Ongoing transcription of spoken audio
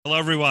Hello,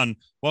 everyone.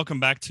 Welcome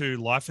back to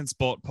Life in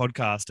Sport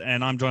podcast,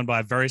 and I'm joined by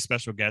a very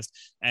special guest.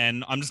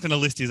 And I'm just going to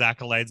list his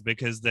accolades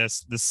because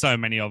there's so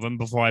many of them.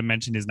 Before I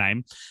mention his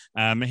name,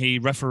 he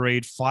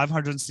refereed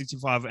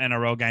 565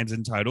 NRL games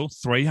in total,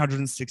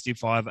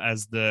 365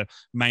 as the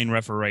main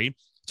referee,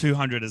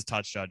 200 as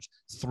touch judge,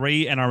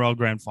 3 NRL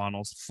grand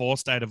finals, 4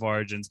 state of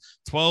origins,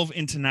 12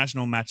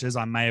 international matches.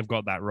 I may have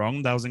got that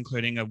wrong. That was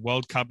including a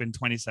World Cup in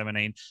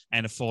 2017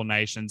 and a Four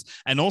Nations,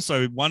 and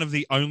also one of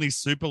the only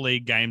Super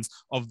League games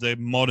of the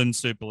modern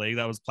Super League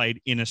that was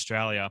played in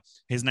Australia.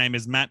 His name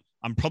is Matt.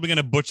 I'm probably going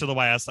to butcher the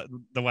way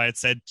it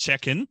said,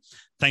 Cecchin.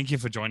 Thank you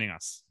for joining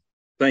us.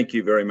 Thank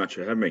you very much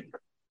for having me.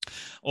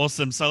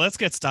 Awesome. So let's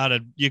get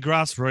started. Your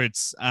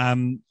grassroots.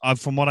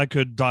 From what I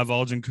could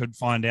divulge and could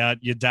find out,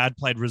 your dad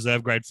played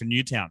reserve grade for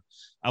Newtown.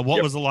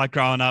 What was it like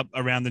growing up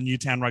around the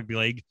Newtown Rugby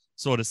League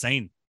sort of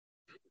scene?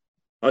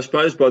 I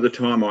suppose by the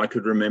time I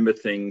could remember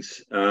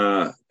things,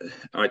 I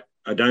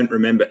don't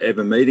remember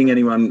ever meeting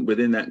anyone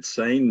within that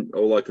scene.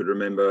 All I could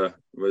remember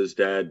was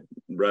Dad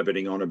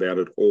rabbiting on about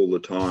it all the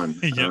time.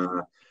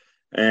 Yep.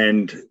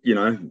 And, you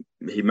know,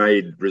 he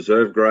made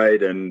reserve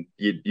grade, and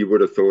you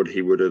would have thought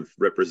he would have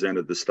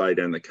represented the state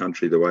and the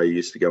country the way he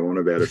used to go on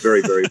about it.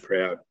 Very, very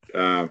proud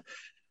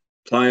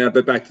player.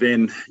 But back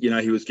then, you know,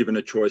 he was given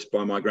a choice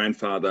by my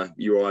grandfather.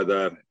 You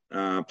either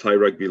play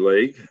rugby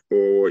league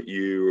or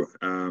you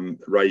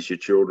raise your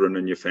children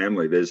and your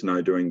family. There's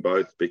no doing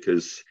both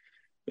because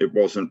it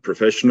wasn't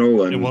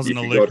professional. And it wasn't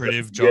a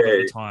lucrative job at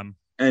the time.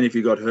 And if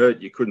you got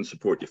hurt, you couldn't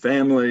support your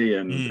family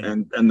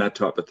and that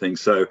type of thing.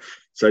 So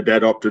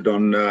Dad opted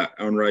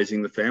on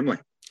raising the family.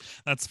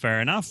 That's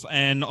fair enough.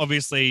 And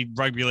obviously,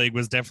 rugby league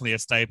was definitely a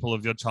staple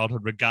of your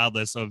childhood,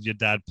 regardless of your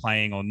dad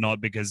playing or not,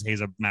 because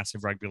he's a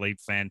massive rugby league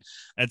fan,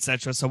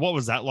 etc. So what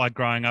was that like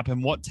growing up,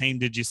 and what team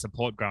did you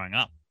support growing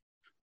up?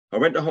 I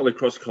went to Holy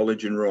Cross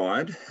College in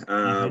Ryde,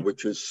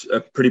 which was a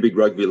pretty big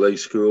rugby league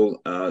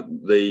school,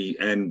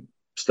 and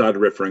started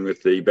refereeing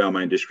with the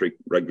Balmain District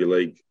Rugby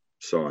League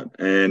side,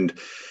 and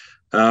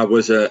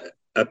was a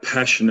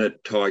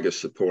passionate Tiger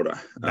supporter.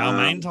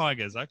 Balmain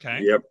Tigers,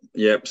 okay.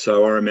 Yep.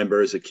 So I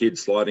remember as a kid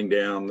sliding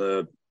down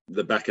the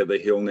back of the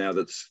hill now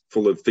that's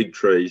full of fig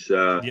trees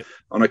on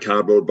a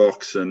cardboard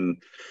box,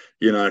 and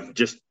you know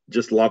just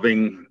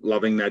loving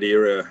that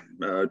era.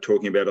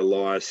 Talking about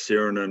Elias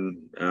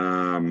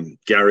Sirinen,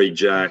 Gary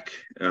Jack,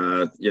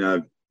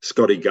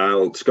 Scotty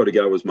Gale. Scotty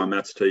Gale was my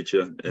maths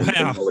teacher in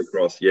Holy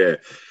Cross. Yeah.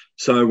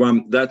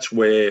 So that's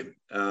where,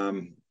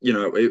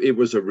 it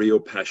was a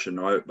real passion.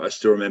 I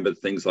still remember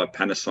things like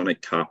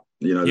Panasonic Cup,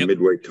 the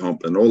midweek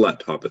comp and all that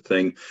type of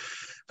thing.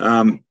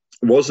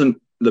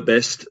 Wasn't the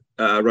best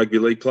rugby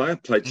league player,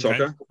 played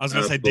soccer. I was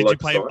going to say, did you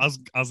play? I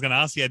was going to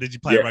ask, did you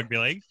play rugby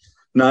league?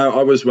 No,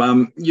 I was,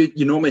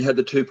 you normally had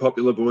the two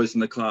popular boys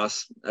in the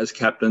class as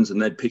captains and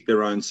they'd pick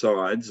their own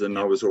sides, and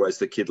I was always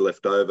the kid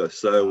left over.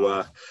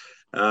 So,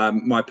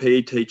 my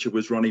PE teacher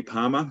was Ronnie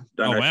Palmer.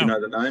 Don't know if you know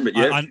the name, but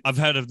yeah. I've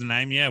heard of the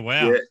name, yeah,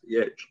 wow.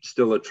 Yeah,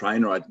 still a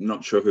trainer. I'm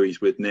not sure who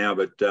he's with now,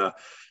 but I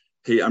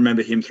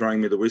remember him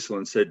throwing me the whistle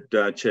and said,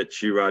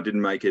 Chet, you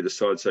didn't make either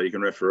side, so you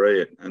can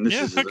referee it. And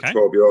this is a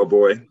 12-year-old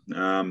boy,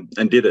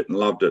 and did it and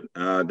loved it.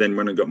 Then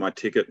went and got my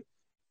ticket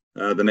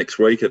the next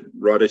week at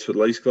Ryde Eastwood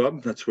Leagues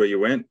Club. That's where you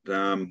went.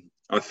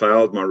 I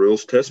failed my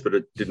rules test, but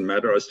it didn't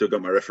matter. I still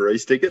got my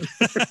referee's ticket.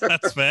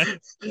 That's fair.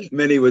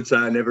 Many would say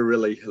I never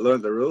really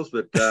learned the rules,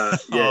 but I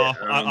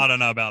don't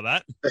know about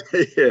that.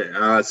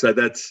 So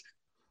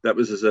that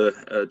was as a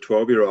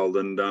 12-year-old,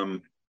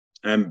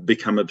 and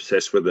become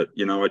obsessed with it.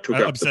 I took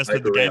up obsessed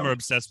with the game or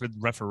obsessed with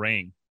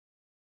refereeing.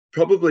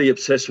 Probably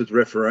obsessed with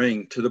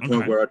refereeing to the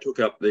point where I took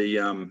up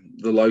the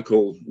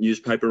local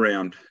newspaper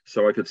round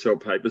so I could sell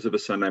papers of a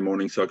Sunday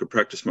morning so I could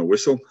practice my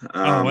whistle.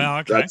 Wow,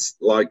 okay. That's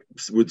like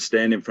would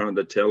stand in front of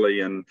the telly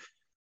and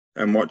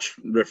watch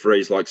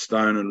referees like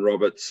Stone and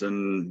Roberts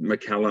and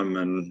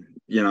McCallum and,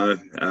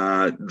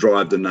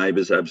 drive the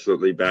neighbours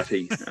absolutely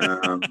batty.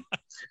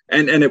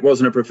 And it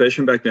wasn't a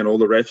profession back then. All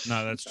the refs,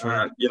 no, that's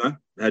true.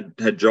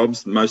 Had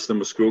jobs. Most of them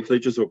were school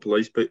teachers or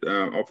police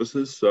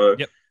officers. So,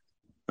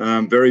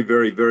 very,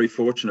 very, very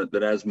fortunate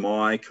that as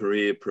my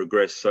career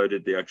progressed, so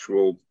did the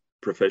actual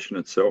profession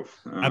itself.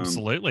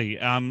 Absolutely.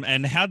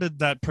 And how did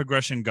that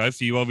progression go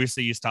for you?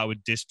 Obviously, you start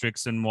with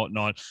districts and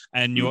whatnot,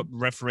 and you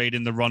refereed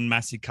in the Ron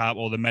Massey Cup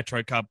or the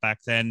Metro Cup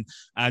back then.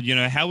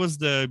 How was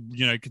the,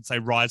 could say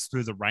rise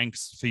through the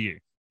ranks for you?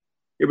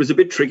 It was a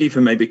bit tricky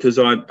for me because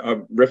I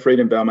refereed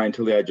in Balmain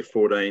until the age of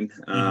 14.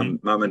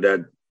 Mum and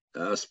Dad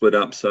split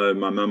up, so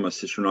my mum, my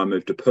sister, and I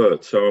moved to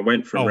Perth. So I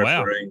went from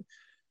refereeing. Wow.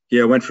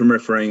 Yeah, I went from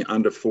refereeing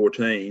under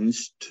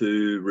 14s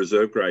to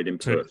reserve grade in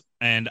Perth.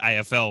 And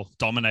AFL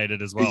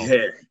dominated as well.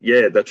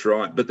 Yeah, that's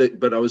right.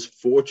 But I was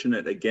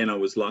fortunate, again, I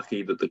was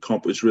lucky that the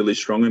comp was really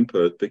strong in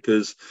Perth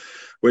because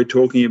we're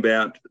talking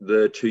about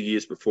the 2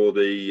 years before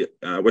the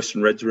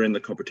Western Reds were in the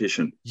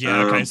competition.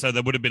 Yeah, okay, so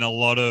there would have been a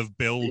lot of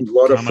build. A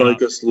lot of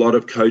focus, a lot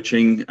of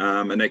coaching.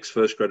 An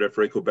ex-first grade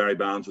referee called Barry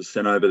Barnes was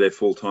sent over there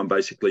full-time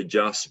basically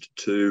just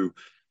to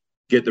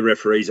get the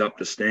referees up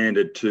to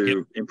standard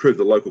to improve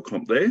the local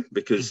comp there,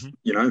 because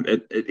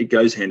it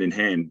goes hand in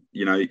hand.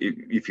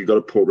 If you've got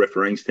a poor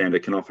refereeing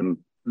standard, it can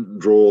often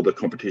draw the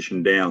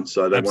competition down.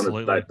 So they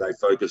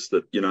focused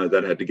that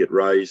that had to get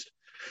raised.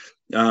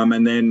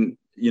 And then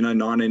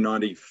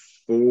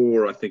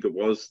 1994, I think it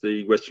was,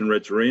 the Western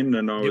Reds were in,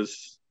 and I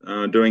was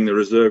doing the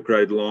reserve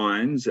grade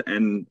lines,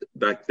 and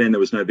back then there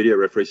was no video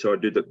referee, so I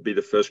did be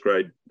the first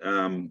grade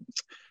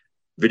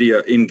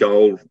video in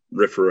goal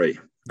referee.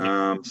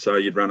 So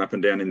you'd run up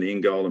and down in the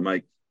in goal and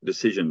make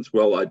decisions.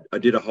 Well, I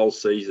did a whole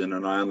season,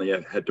 and I only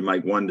had to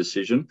make one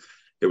decision.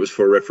 It was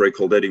for a referee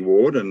called Eddie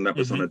Ward, and that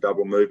was on a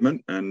double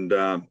movement. And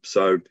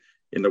so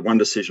in the one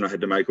decision I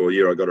had to make all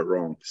year, I got it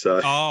wrong. So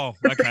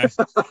okay.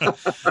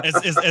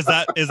 is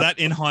that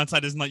in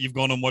hindsight? Isn't that you've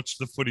gone and watched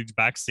the footage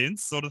back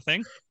since, sort of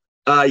thing?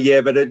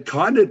 Yeah, but it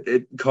kind of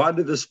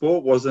the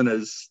sport wasn't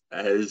as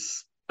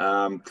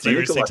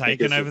seriously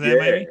taken over there.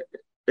 Maybe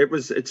it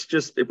was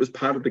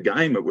part of the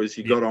game. It was,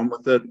 you got on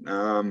with it.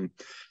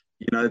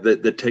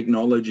 The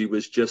technology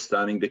was just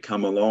starting to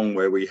come along,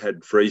 where we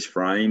had freeze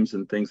frames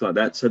and things like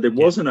that. So there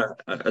wasn't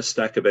a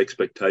stack of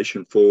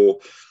expectation for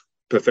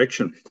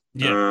perfection.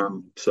 Yeah.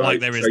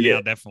 Like there is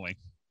now, definitely.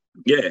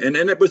 Yeah, and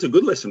it was a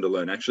good lesson to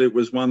learn. Actually, it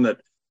was one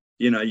that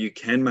you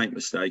can make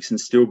mistakes and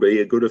still be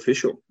a good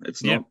official.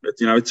 It's not,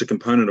 it's a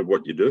component of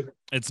what you do.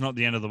 It's not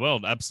the end of the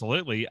world.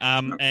 Absolutely.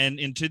 And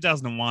in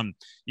 2001,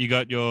 you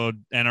got your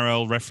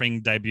NRL refereeing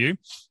debut,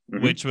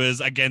 which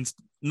was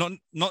against not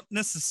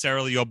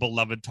necessarily your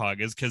beloved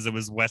Tigers, because it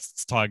was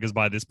West's Tigers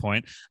by this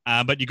point.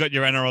 But you got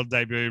your NRL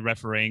debut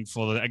refereeing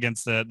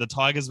against the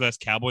Tigers versus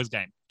Cowboys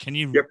game. Can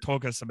you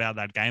talk us about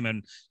that game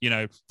and,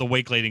 the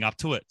week leading up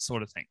to it,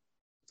 sort of thing?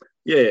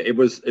 Yeah, it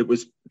was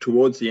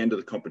towards the end of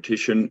the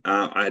competition.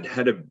 I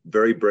had a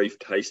very brief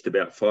taste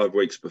about 5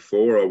 weeks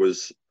before. I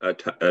was a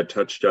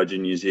touch judge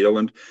in New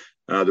Zealand.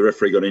 The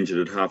referee got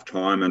injured at half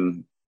time,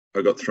 and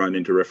I got thrown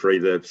into referee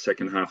the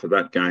second half of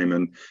that game,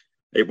 and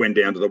it went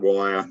down to the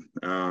wire.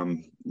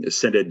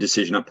 Sent a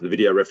decision up to the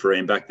video referee,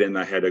 and back then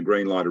they had a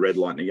green light, a red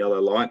light, and a yellow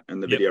light,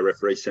 and the video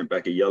referee sent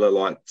back a yellow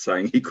light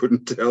saying he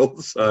couldn't tell.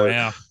 So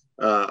wow.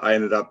 I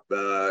ended up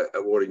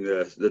awarding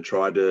the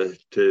try to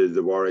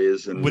the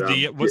Warriors. And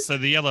so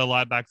the yellow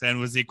light back then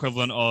was the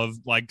equivalent of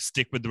like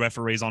stick with the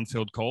referee's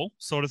on-field call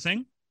sort of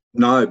thing?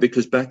 No,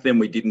 because back then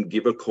we didn't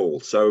give a call.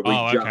 So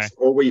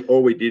all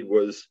we did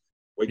was,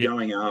 we're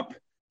going up.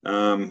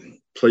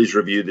 Please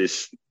review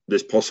this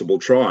possible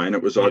try, and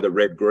it was either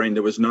red, green.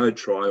 There was no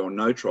try or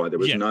no try. There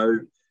was no.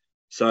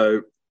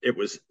 So it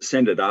was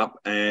send it up,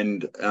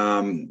 and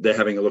they're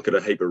having a look at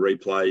a heap of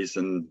replays,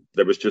 and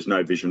there was just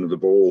no vision of the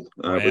ball.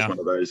 It was one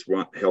of those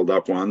held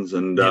up ones,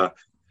 and it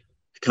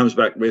comes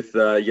back with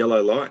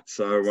yellow light.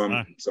 So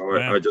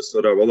I just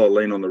thought, I'll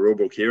lean on the rule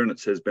book here, and it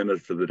says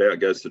benefit for the doubt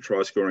goes to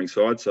try scoring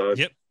side. So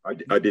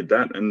I did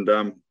that,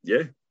 and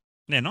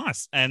yeah,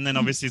 nice. And then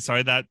obviously,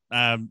 that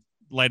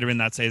later in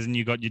that season,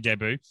 you got your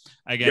debut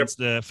against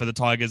for the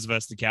Tigers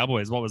versus the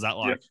Cowboys. What was that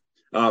like?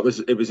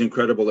 It was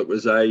incredible. It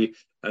was a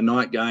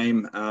night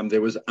game.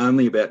 There was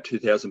only about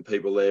 2,000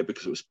 people there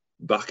because it was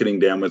bucketing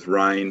down with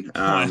rain.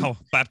 Wow,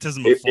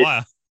 baptism of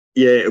fire.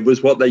 It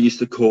was what they used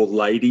to call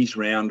ladies'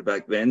 round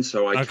back then.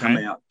 So I come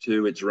out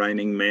to It's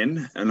Raining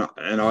Men, and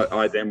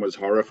I then was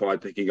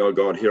horrified, thinking, oh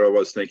God, here I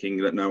was thinking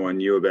that no one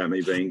knew about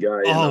me being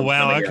gay. Oh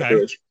wow,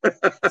 okay.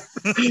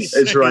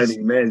 It's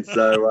Raining Men.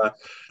 So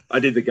I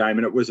did the game,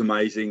 and it was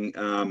amazing.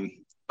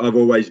 I've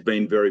always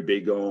been very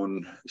big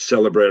on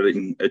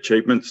celebrating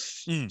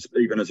achievements,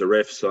 even as a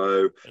ref.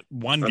 So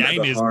one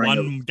game is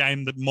one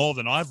game that more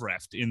than I've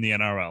refed in the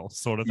NRL,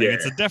 sort of thing. Yeah.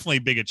 It's a definitely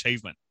big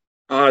achievement.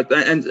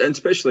 And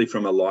especially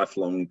from a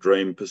lifelong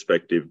dream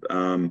perspective.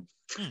 I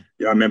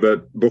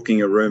remember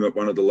booking a room at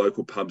one of the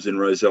local pubs in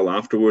Rozelle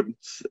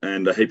afterwards,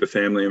 and a heap of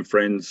family and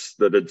friends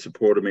that had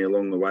supported me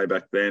along the way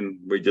back then.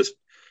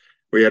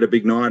 We had a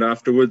big night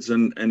afterwards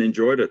and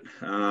enjoyed it.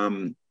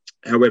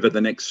 However,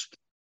 the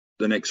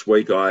next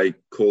week I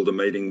called a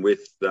meeting with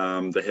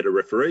the head of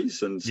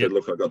referees and said,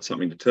 look, I've got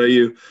something to tell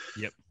you.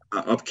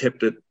 I've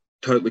kept it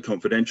totally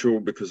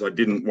confidential because I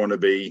didn't want to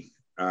be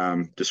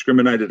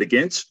discriminated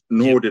against,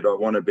 nor did I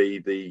want to be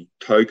the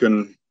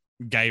token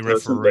gay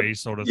referee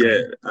sort of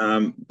thing.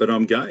 But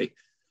I'm gay.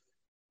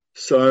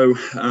 So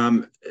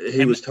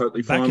he was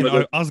totally fine with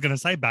it. I was going to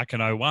say back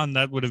in 01,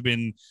 that would have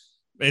been,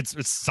 it's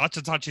such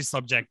a touchy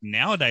subject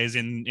nowadays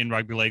in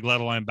rugby league, let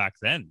alone back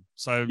then.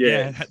 So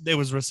it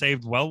was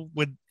received well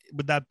with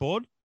that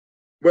board.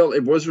 Well,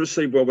 it was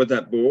received well with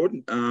that board.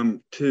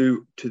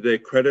 To their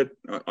credit,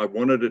 I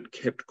wanted it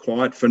kept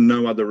quiet for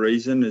no other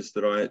reason, is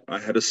that I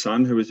had a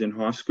son who was in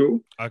high school.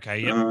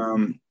 Okay,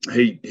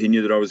 He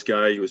knew that I was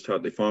gay. He was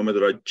totally fine with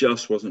it. I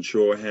just wasn't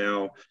sure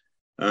how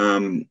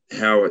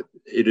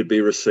it'd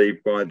be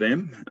received by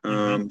them.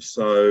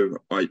 So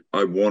I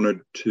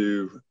wanted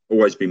to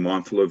always be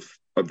mindful of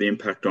the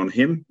impact on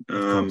him,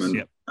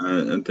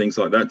 and things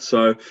like that.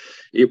 So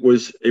it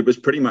was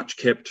pretty much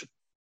kept.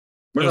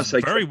 When I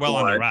say very well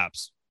under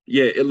wraps.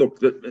 Yeah,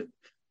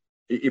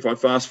 if I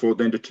fast forward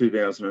then to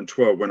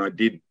 2012, when I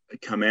did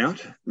come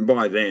out,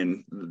 by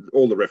then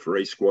all the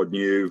referee squad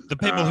knew. The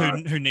people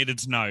who needed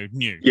to know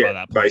knew by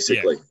that point.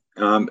 Basically.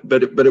 Yeah.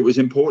 But it was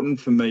important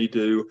for me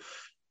to,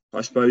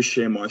 I suppose,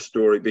 share my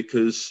story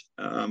because,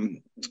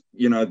 Ian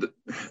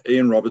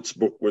Roberts'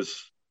 book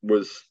was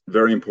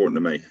very important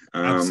to me.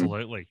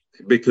 Absolutely.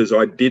 Because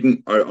I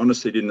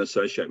honestly didn't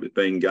associate with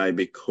being gay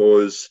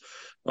because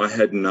I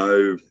had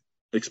no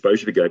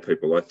exposure to gay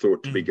people. I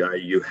thought to be gay,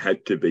 you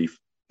had to be,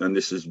 and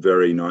this is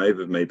very naive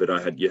of me, but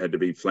you had to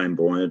be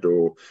flamboyant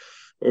or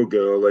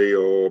girly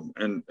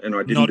and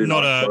I didn't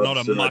not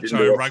a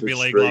macho rugby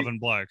league loving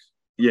bloke.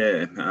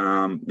 Yeah.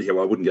 Well,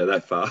 I wouldn't go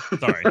that far.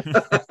 Sorry.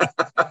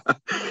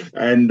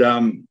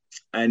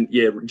 and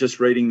just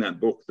reading that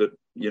book that,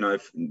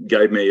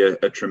 gave me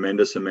a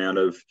tremendous amount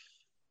of,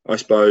 I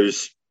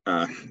suppose,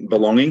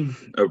 belonging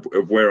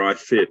of where I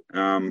fit.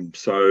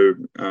 So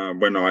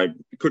when I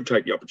could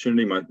take the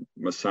opportunity, my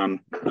son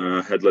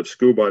had left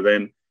school by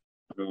then.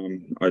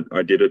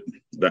 I did it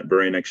that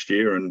very next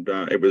year, and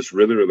it was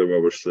really, really well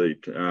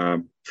received.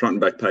 Front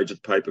and back page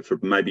of the paper for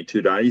maybe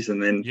 2 days,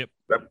 and then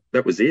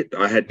that was it.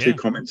 I had two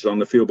comments on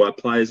the field by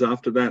players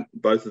after that.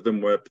 Both of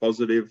them were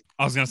positive.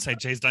 I was going to say,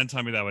 geez, don't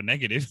tell me they were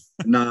negative.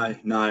 No.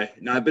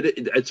 But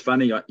it's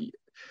funny. I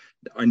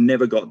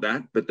never got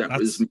that, but that's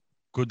was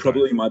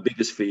probably my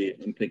biggest fear.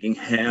 I'm thinking,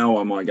 how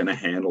am I going to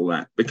handle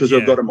that? Because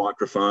I've got a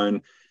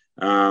microphone,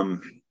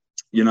 and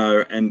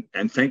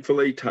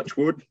thankfully, touch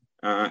wood.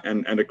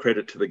 And a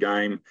credit to the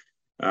game,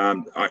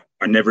 I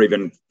never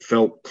even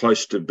felt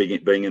close to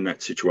being in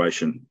that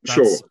situation.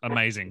 That's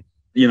amazing.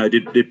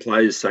 Did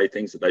players say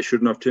things that they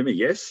shouldn't have to me?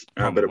 Yes,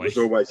 but it was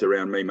always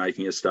around me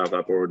making a stuff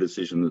up or a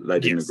decision that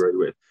they didn't agree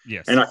with.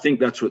 Yes, and I think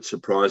that's what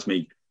surprised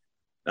me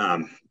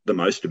the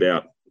most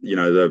about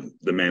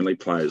the Manly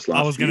players last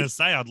year. I was going to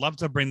say, I'd love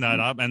to bring that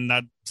up, and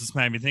that just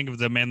made me think of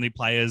the Manly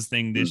players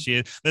thing this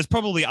year. There's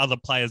probably other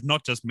players,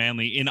 not just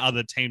Manly, in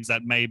other teams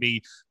that may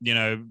be,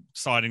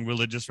 citing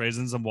religious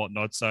reasons and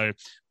whatnot. So,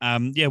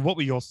 what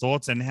were your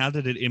thoughts, and how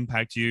did it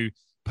impact you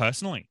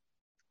personally?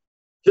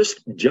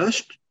 Just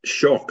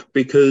shock,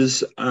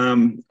 because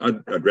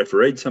I'd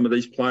refereed some of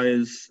these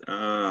players.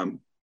 I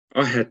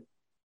had,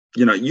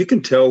 you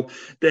can tell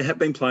there have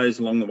been players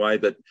along the way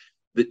that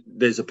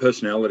there's a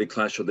personality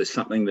clash, or there's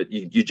something that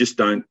you just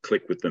don't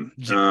click with them.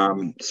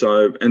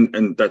 So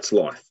that's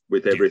life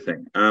with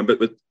everything. But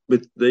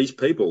with these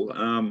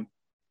people,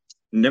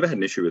 never had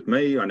an issue with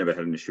me. I never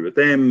had an issue with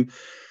them.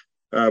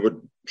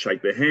 Would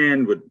shake their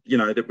hand.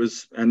 That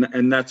was,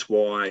 and that's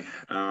why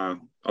I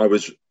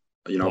was,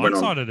 I went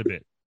on a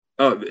bit.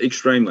 Oh,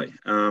 extremely.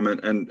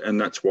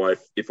 And that's why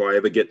if I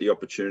ever get the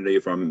opportunity,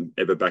 if I'm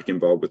ever back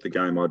involved with the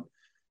game, I'd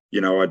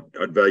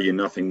value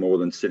nothing more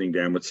than sitting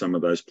down with some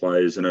of those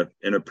players in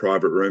a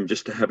private room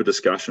just to have a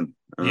discussion.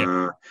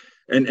 And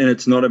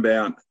it's not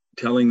about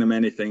telling them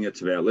anything.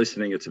 It's about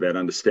listening. It's about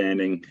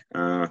understanding,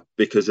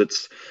 because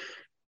it's,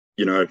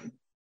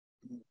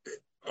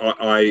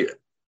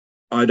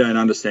 I don't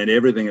understand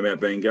everything about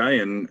being gay,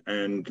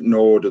 and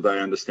nor do they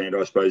understand,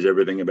 I suppose,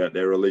 everything about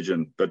their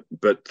religion. But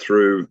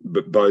through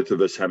both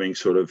of us having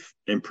sort of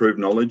improved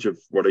knowledge of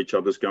what each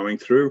other's going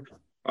through,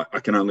 I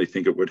can only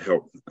think it would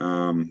help.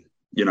 I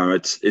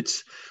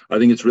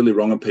think it's really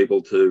wrong of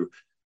people to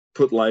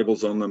put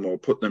labels on them or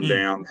put them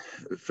down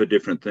for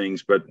different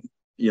things. But,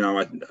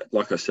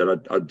 like I said,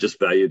 I just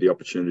value the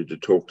opportunity to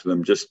talk to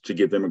them, just to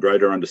give them a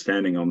greater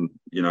understanding on,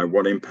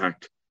 what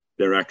impact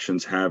their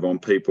actions have on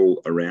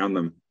people around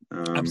them.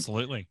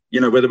 Absolutely.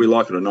 Whether we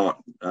like it or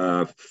not,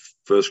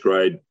 first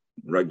grade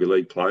rugby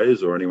league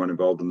players or anyone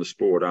involved in the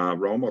sport are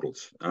role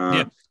models.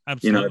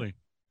 Absolutely.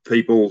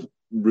 People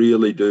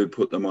really do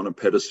put them on a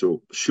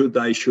pedestal. Should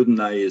they, shouldn't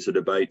they, is a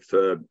debate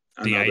for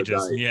another day.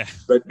 Yeah.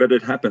 But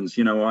it happens.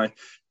 I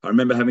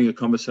remember having a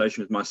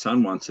conversation with my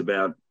son once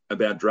about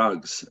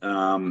drugs,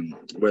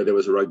 where there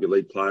was a rugby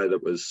league player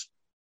that was,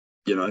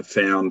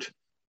 found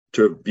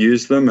to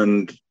abuse them.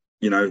 And,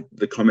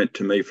 the comment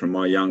to me from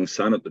my young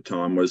son at the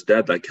time was,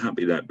 Dad, they can't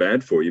be that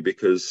bad for you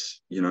because,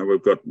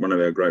 we've got one of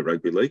our great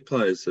rugby league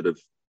players that have,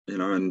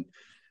 and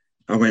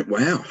I went,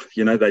 wow,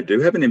 they do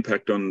have an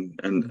impact on,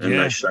 and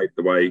they shape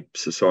the way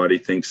society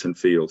thinks and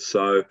feels.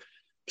 So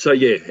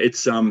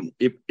it's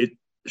it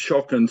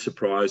shock and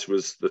surprise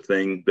was the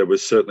thing. There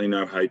was certainly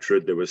no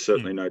hatred. There was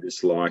certainly no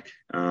dislike.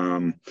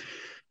 I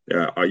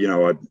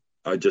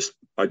just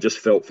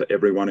felt for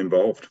everyone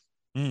involved.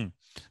 No,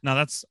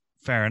 that's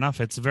fair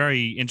enough. It's a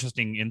very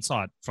interesting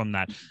insight from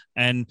that.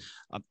 And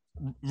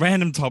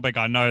random topic,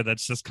 I know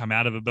that's just come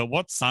out of it, but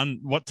what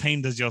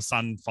team does your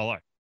son follow?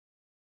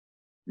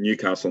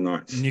 Newcastle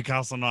Knights.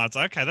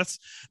 Okay,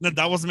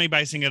 that wasn't me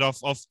basing it off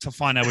to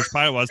find out which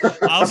player it was.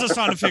 I was just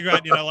trying to figure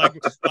out,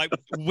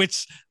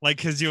 which,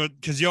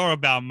 because you're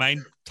about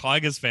main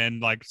Tigers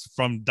fan,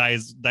 from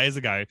days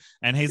ago,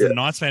 and he's a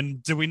Knights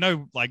fan. Do we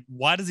know,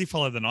 why does he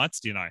follow the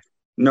Knights? Do you know?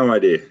 No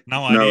idea.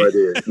 No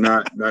idea.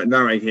 No,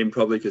 knowing him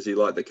probably because he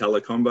liked the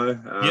colour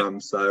combo.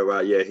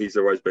 So he's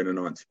always been a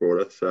Knights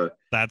supporter. So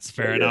that's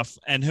fair enough.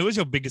 And who was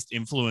your biggest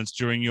influence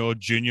during your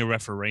junior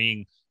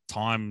refereeing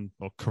time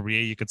or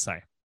career, you could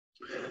say?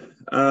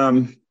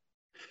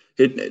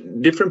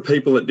 Different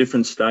people at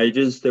different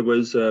stages. There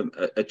was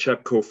a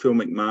chap called Phil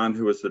McMahon,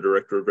 who was the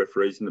director of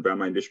referees in the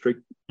Balmain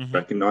district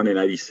back in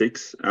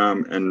 1986.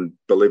 And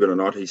believe it or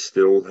not, he's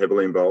still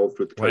heavily involved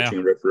with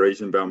coaching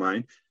referees in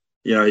Balmain.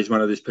 He's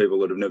one of these people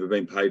that have never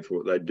been paid for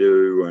what they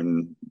do,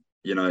 and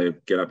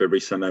get up every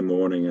Sunday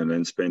morning and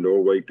then spend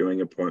all week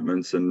doing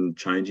appointments and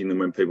changing them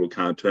when people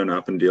can't turn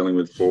up and dealing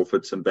with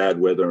forfeits and bad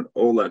weather and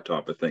all that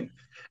type of thing.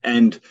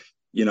 And,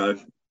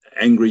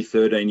 angry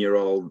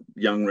 13-year-old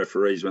young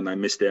referees when they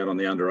missed out on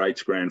the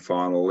under-8s grand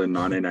final in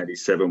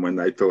 1987 when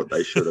they thought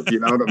they should have. You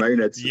know what I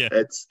mean?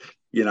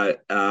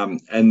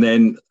 And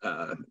then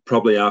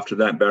probably after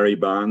that, Barry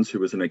Barnes, who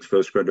was an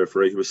ex-first grade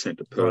referee who was sent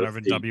to Perth. Right over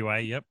in WA,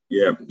 yep.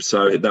 Yeah,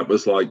 so that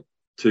was like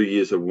 2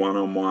 years of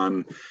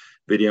one-on-one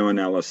video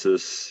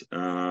analysis,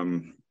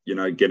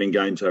 getting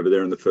games over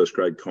there in the first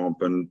grade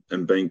comp and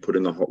being put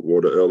in the hot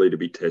water early to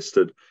be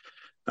tested.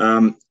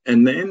 And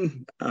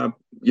then, I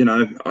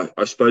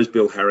suppose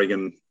Bill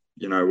Harrigan,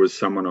 was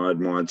someone I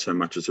admired so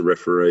much as a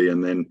referee,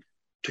 and then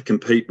to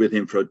compete with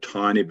him for a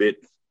tiny bit.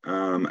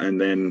 And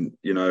then,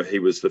 he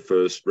was the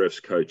first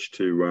refs coach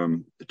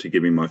to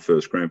give me my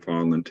first grand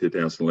final in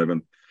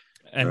 2011.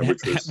 And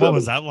what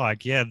was that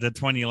like? Yeah, the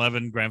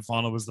 2011 grand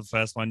final was the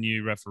first one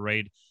you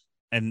refereed.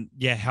 And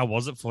yeah, how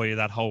was it for you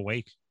that whole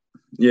week?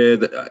 Yeah,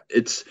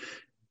 it's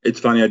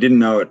funny. I didn't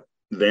know it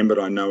then, but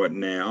I know it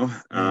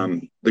now.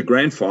 The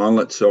grand final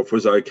itself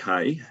was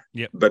okay,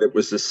 but it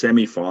was the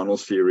semi-final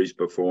series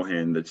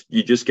beforehand.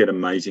 You just get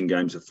amazing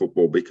games of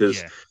football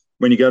because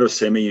when you go to a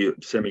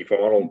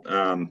semi-final,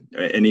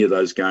 any of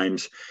those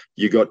games,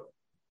 you got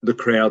the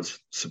crowds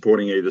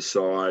supporting either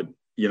side.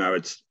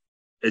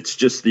 It's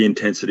just the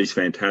intensity is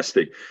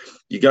fantastic.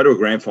 You go to a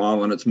grand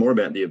final and it's more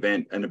about the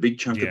event, and a big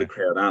chunk of the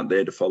crowd aren't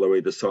there to follow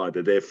either side.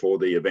 They're there for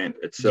the event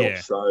itself.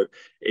 Yeah. So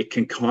it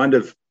can kind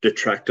of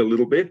detract a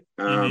little bit.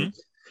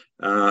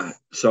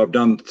 So I've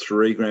done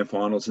 3 grand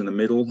finals in the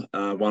middle,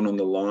 one on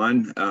the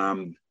line.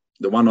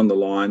 The one on the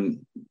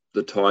line,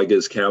 the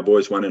Tigers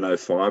Cowboys one in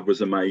 2005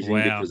 was amazing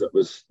because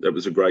that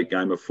was a great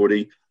game of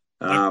footy.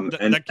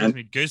 That gives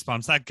me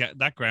goosebumps.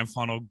 That grand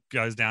final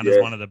goes down as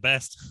one of the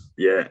best.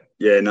 And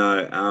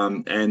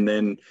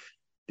then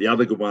the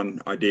other good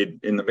one I did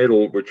in the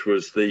middle, which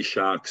was the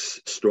Sharks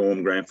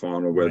Storm grand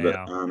final, where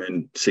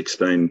in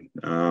 16,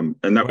 and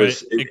that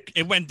was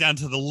it went down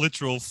to the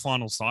literal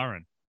final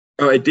siren.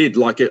 Oh, it did.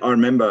 I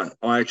remember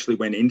I actually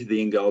went into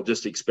the in-goal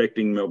just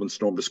expecting Melbourne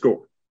Storm to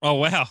score. Oh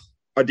wow!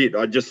 I did.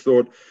 I just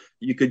thought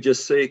you could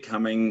just see it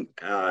coming.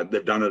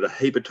 They've done it a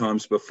heap of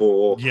times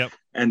before. Yep.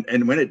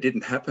 And when it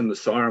didn't happen, the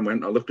siren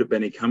went. I looked at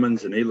Benny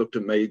Cummins, and he looked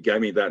at me,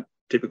 gave me that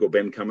typical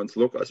Ben Cummins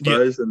look, I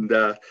suppose,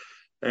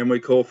 and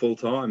we call full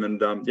time.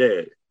 And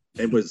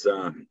it was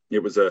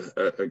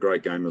a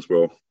great game as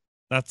well.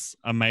 That's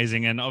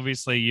amazing. And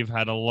obviously, you've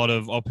had a lot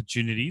of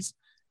opportunities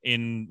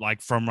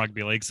from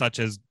rugby league, such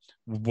as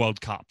World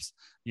Cups.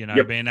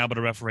 Being able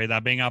to referee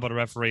that, being able to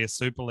referee a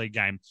Super League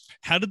game.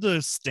 How did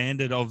the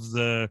standard of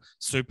the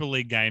Super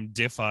League game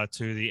differ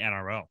to the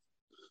NRL?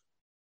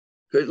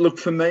 Look,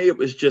 for me, it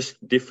was just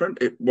different.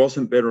 It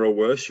wasn't better or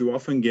worse. You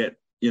often get,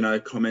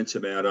 comments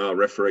about,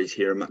 referees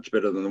here are much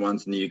better than the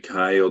ones in the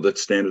UK, or the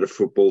standard of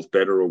football is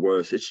better or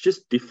worse. It's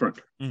just different.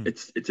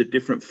 It's a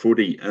different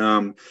footy.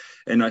 And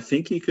I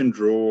think you can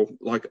draw,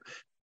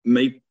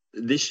 me,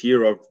 this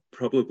year I've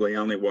probably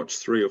only watched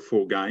 3 or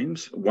 4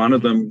 games. One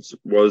of them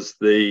was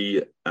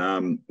the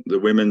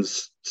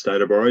women's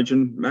State of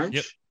Origin match.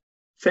 Yep.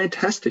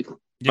 Fantastic.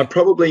 Yep. I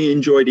probably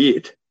enjoyed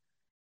it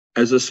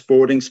as a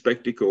sporting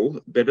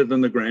spectacle better than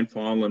the grand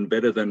final and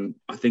better than,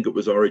 I think it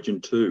was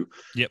Origin 2.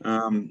 Yep.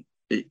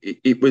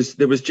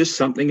 There was just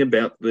something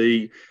about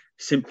the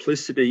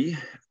simplicity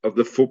of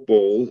the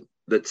football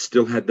that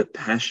still had the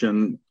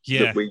passion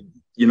that we,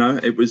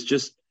 it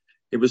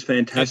was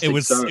fantastic.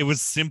 It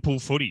was simple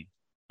footy,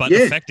 but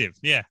effective.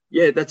 Yeah.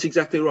 Yeah, that's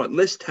exactly right.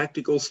 Less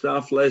tactical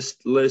stuff, less.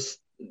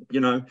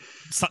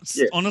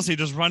 Honestly,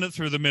 just run it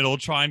through the middle,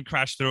 try and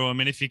crash through them,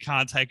 and if you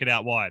can't, take it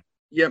out wide.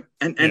 Yep,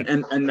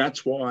 and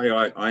that's why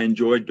I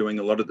enjoyed doing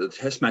a lot of the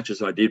test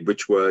matches I did,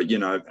 which were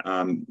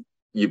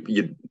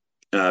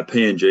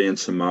PNG and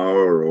Samoa,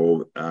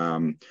 or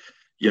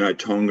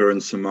Tonga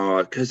and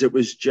Samoa, because it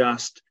was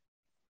just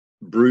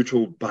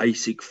brutal,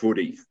 basic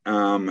footy,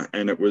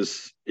 and it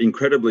was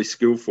incredibly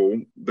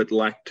skillful, but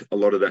lacked a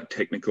lot of that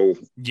technical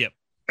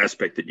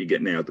aspect that you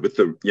get now with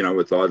the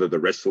with either the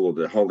wrestle or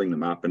the holding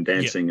them up and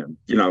dancing and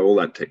all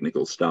that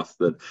technical stuff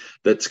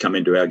that's come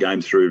into our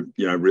game through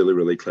really,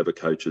 really clever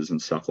coaches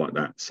and stuff like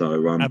that.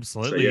 So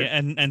absolutely.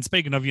 And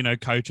speaking of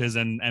coaches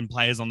and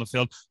players on the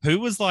field, who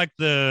was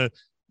the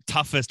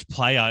toughest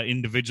player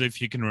individually,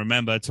 if you can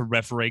remember, to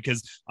referee?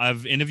 Because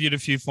I've interviewed a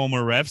few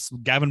former refs.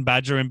 Gavin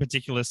Badger in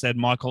particular said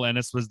Michael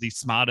Ennis was the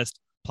smartest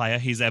player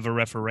he's ever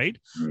refereed.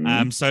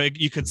 So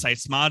you could say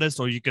smartest,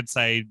 or you could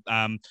say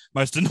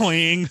most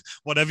annoying,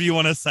 whatever you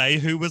want to say.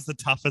 Who was the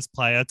toughest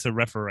player to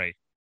referee?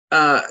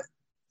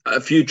 A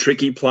few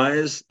tricky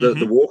players.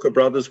 The Walker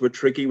brothers were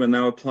tricky when they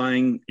were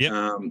playing. Yep.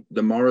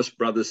 The Morris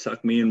brothers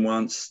sucked me in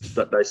once,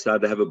 but they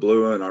started to have a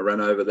bluer, and I ran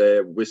over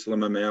there, whistle in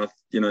my mouth,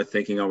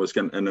 thinking I was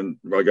going to, and then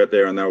I got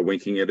there and they were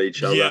winking at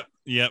each other.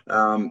 Yep.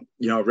 I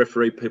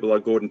refereed people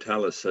like Gordon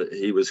Tallis.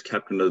 He was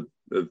captain of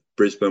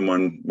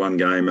Brisbane one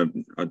game,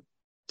 and I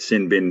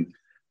sin bin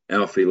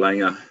Alfie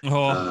Langer.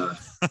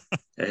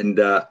 And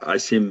I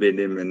sin binned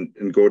him,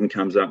 and Gordon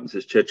comes up and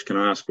says, Cech, can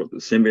I ask what the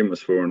sin bin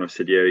was for? And I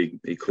said, yeah,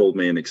 he called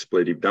me an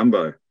expletive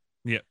Dumbo.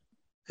 Yeah.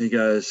 He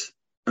goes,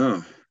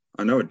 oh,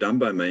 I know what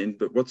Dumbo means,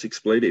 but what's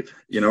expletive?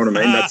 You know what I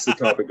mean? That's the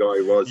type of guy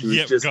he was. He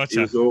was gotcha.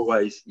 He was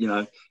always,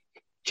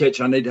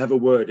 Cech, I need to have a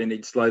word, and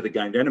he'd slow the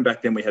game down. And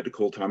back then we had to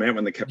call time out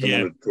when the captain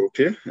wanted to talk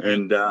to you.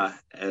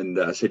 And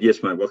I said,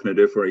 yes, mate, what can I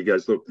do for you? He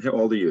goes, look, how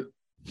old are you?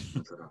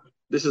 I said, oh,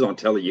 this is on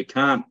telly. You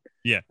can't.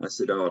 Yeah. I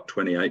said,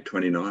 28,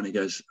 29. He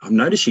goes, I've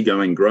noticed you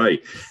going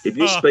grey. If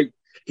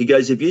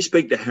you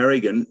speak to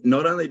Harrigan,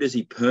 not only does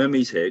he perm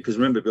his hair, because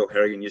remember Bill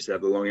Harrigan used to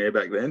have the long hair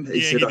back then?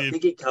 He said, I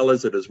think he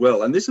colours it as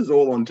well. And this is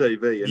all on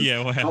TV.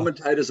 And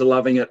commentators are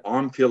loving it.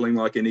 I'm feeling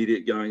like an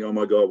idiot going, oh,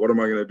 my God, what am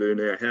I going to do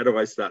now? How do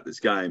I start this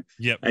game?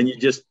 Yep. And you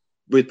just,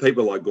 with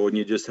people like Gordon,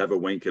 you just have a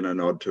wink and a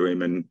nod to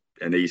him,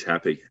 and he's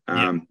happy.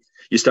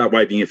 You start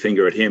waving your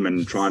finger at him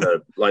and trying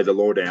to lay the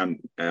law down.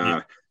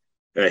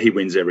 He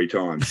wins every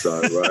time.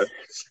 So,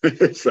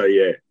 so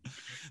yeah.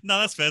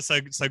 No, that's fair.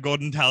 So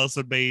Gordon Tallis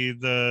would be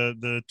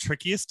the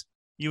trickiest,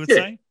 you would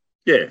say?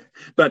 Yeah,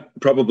 but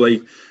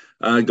probably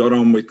got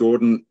on with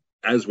Gordon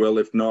as well,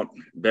 if not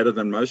better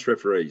than most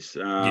referees.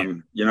 We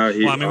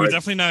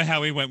definitely know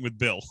how he went with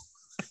Bill.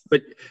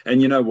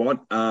 And you know what?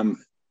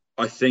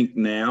 I think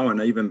now,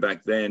 and even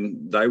back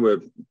then, they were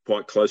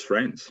quite close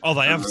friends. Oh,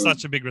 they have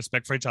such a big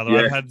respect for each other.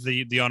 Yeah. I've had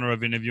the honor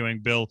of interviewing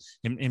Bill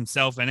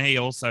himself, and he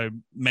also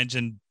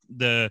mentioned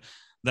that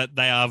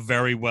they are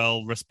very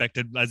well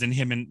respected, as in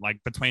him and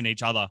like between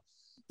each other.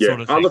 Yeah.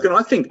 Sort of thing. Look, and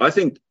I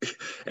think,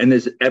 and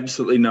there's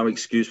absolutely no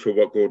excuse for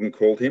what Gordon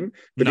called him.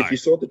 But if you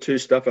saw the two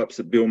stuff-ups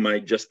that Bill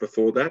made just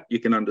before that, you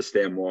can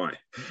understand why.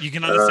 You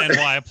can understand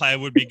why a player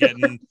would be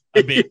getting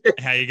a bit,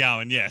 how you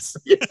going? Yes.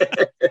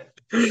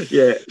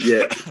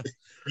 Yeah.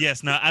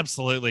 Yes, no,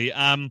 absolutely.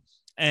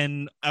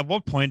 And at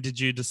what point did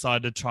you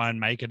decide to try and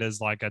make it as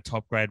like a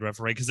top grade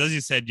referee? Because as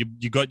you said,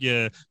 you got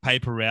your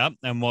paper route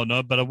and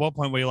whatnot, but at what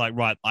point were you like,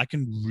 right, I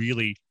can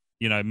really,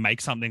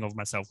 make something of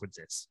myself with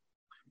this?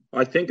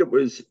 I think it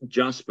was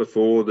just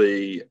before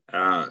the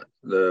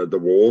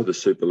war, the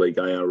Super League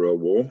ARL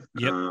war.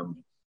 Yep.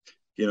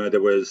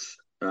 There was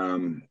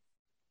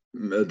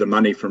the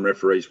money from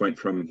referees went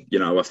from, a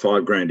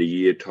 $5,000 a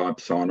year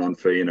type sign-on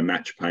fee and a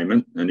match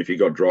payment. And if you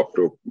got dropped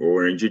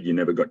or injured, you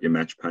never got your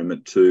match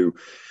payment to,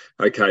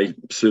 okay,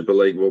 Super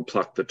League will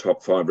pluck the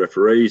top 5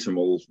 referees and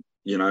we'll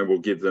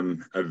give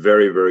them a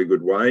very, very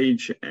good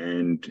wage.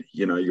 And,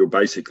 you'll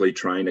basically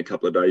train a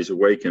couple of days a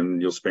week and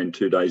you'll spend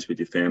 2 days with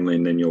your family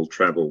and then you'll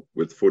travel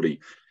with footy.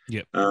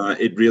 Yep.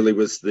 It really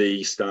was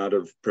the start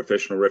of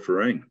professional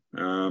refereeing.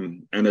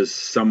 And as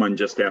someone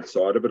just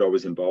outside of it, I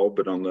was involved,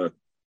 but on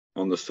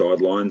the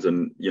sidelines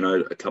and,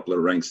 a couple of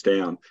ranks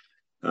down.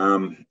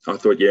 I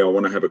thought, I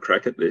want to have a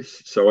crack at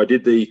this. So I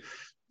did the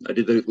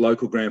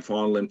local grand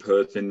final in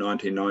Perth in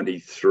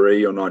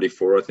 1993 or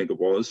 94, I think it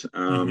was.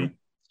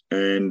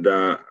 And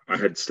I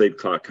had Steve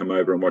Clark come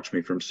over and watch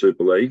me from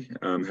Super League.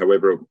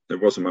 However, it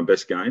wasn't my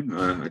best game.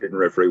 I didn't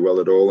referee well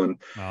at all. And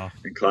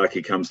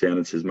Clarkie comes down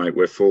and says, mate,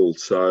 we're full.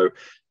 So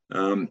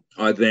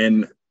I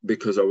then,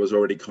 because I was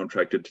already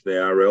contracted to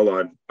the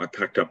RL, I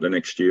packed up the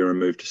next year and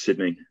moved to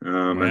Sydney.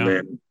 And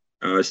then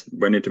I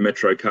went into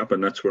Metro Cup,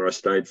 and that's where I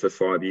stayed for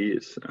 5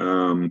 years.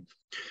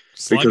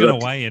 Slugging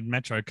away in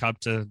Metro Cup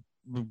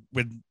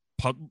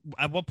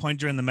at what point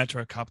during the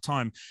Metro Cup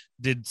time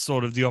did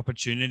sort of the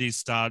opportunities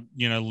start,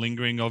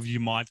 lingering of you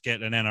might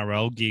get an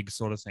NRL gig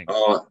sort of thing?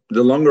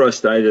 The longer I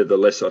stayed there, the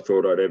less I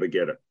thought I'd ever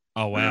get it.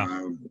 Oh,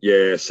 wow.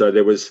 So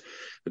there was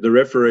the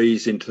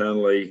referees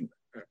internally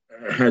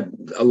had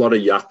a lot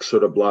of yuck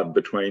sort of blood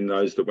between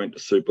those that went to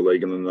Super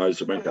League and then those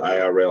that went to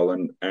ARL.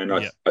 And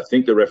I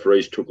think the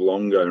referees took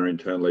longer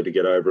internally to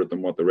get over it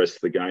than what the rest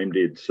of the game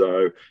did.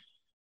 So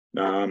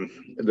the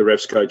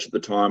refs coach at the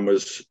time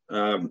was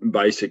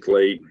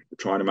basically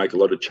trying to make a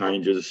lot of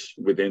changes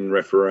within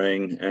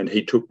refereeing, and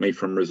he took me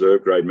from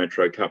reserve grade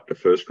Metro Cup to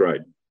first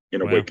grade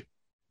in a week.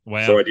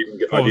 Wow! So I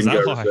didn't go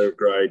reserve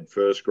grade,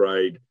 first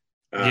grade,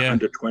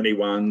 under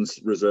 21s,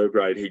 reserve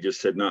grade. He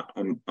just said, "No,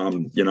 I'm."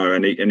 And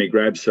he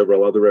grabbed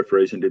several other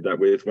referees and did that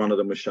with. One of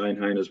them was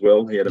Shane Hayne as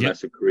well. He had a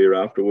massive career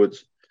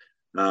afterwards.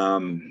 So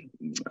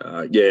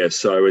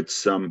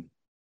it's I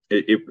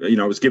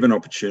was given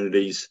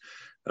opportunities.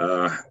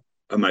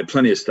 I made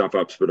plenty of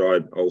stuff-ups, but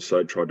I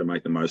also tried to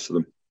make the most of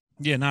them.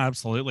 Yeah, no,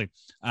 absolutely.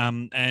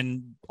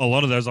 And a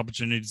lot of those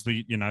opportunities,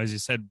 as you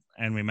said,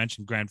 and we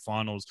mentioned grand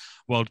finals,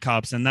 World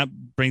Cups, and that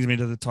brings me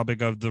to the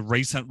topic of the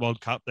recent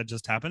World Cup that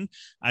just happened.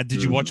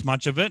 Did you watch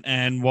much of it?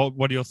 And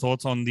what are your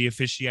thoughts on the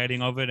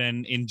officiating of it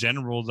and, in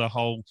general, the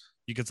whole,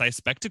 you could say,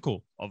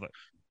 spectacle of it?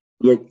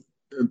 Look,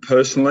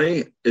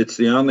 personally, it's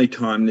the only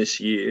time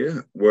this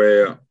year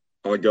where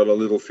I got a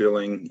little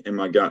feeling in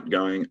my gut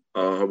going,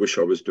 oh, I wish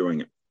I was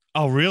doing it.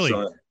 Oh, really?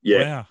 So,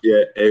 yeah,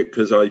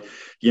 because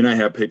you know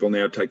how people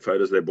now take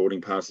photos of their boarding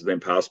passes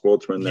and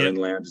passports when they're in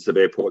lounges of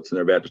airports and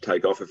they're about to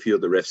take off. A few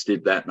of the refs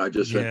did that, and I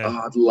just went,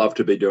 oh, I'd love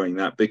to be doing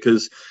that,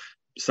 because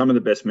some of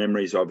the best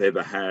memories I've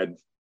ever had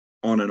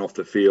on and off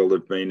the field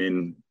have been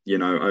in, you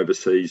know,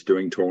 overseas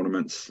doing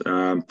tournaments.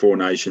 Four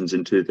Nations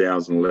in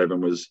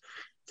 2011 was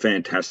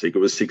fantastic. It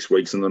was 6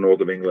 weeks in the north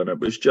of England. It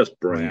was just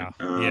brilliant.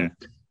 Wow.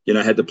 You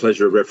know, I had the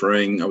pleasure of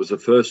refereeing. I was the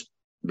first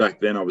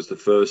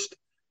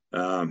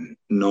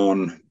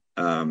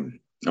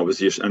I was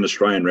just an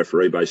Australian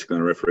referee, basically,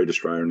 and I refereed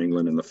Australia and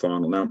England in the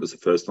final. Now, it was the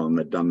first time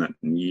they'd done that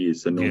in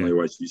years. They normally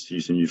always used to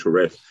use a neutral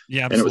ref.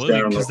 Yeah,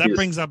 absolutely. Because that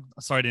brings up,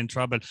 sorry to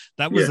interrupt, but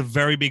that was a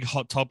very big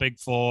hot topic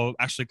for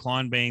Ashley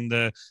Klein being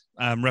the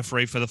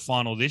referee for the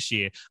final this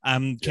year.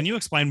 Can you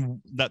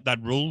explain that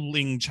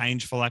ruling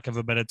change, for lack of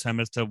a better term,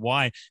 as to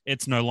why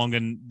it's no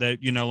longer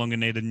that you no longer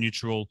need a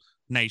neutral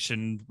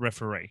nation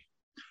referee?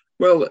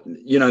 Well,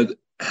 you know,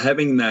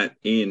 having that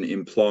in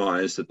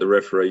implies that the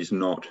referee's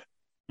not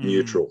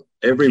neutral.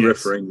 Every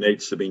referee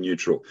needs to be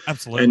neutral.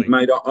 Absolutely. And,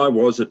 mate, I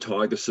was a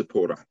Tiger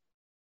supporter.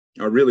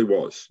 I really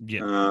was.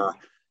 Yeah.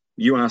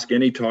 You ask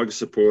any Tiger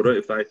supporter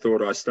if they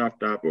thought I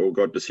stuffed up or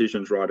got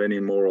decisions right any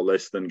more or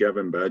less than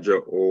Gavin Badger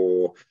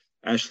or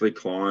Ashley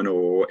Klein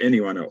or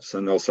anyone else,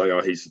 and they'll say,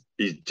 oh, he's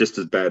just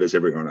as bad as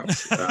everyone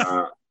else.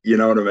 You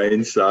know what I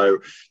mean? So,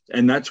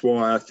 and that's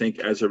why I think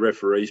as a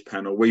referees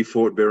panel, we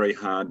fought very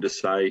hard to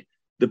say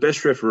the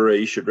best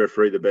referee should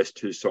referee the best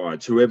two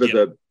sides. Whoever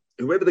the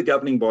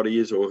governing body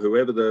is or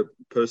whoever the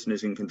person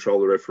is in control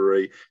of the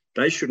referee,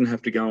 they shouldn't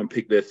have to go and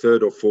pick their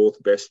third or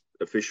fourth best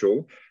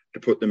official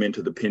to put them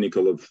into the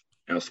pinnacle of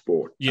our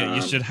sport. Yeah,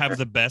 you should have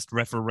the best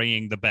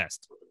refereeing the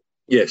best.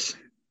 Yes.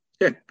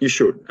 Yeah, you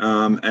should.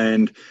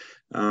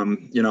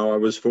 You know, I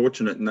was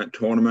fortunate in that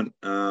tournament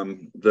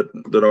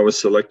that I was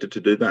selected to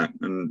do that.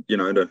 And, you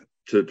know,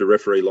 to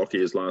referee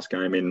Lockyer's last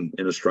game in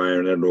Australia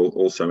and then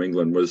also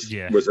England was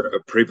a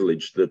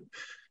privilege that,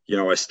 you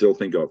know, I still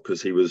think of,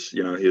 because he was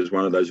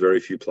one of those very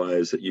few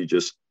players that you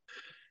just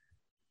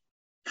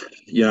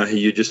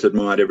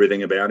admired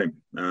everything about him.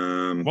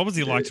 What was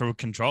he like to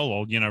control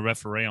or, you know,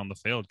 referee on the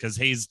field? Because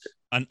he's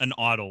an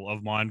idol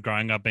of mine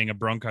growing up being a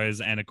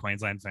Broncos and a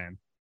Queensland fan.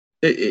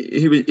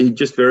 He was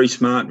just very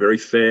smart, very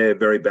fair,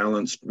 very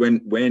balanced.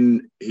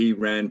 When he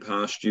ran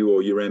past you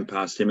or you ran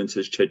past him and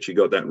says, Cech, you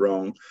got that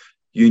wrong,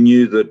 you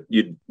knew that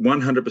you'd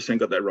 100%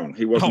 got that wrong.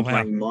 He wasn't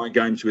playing my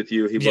games with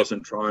you. He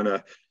wasn't trying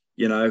to,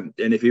 you know,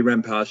 and if he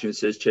ran past you and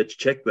says, Cech,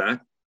 check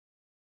that,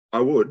 I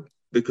would,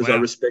 because I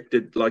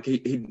respected, like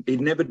he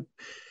never...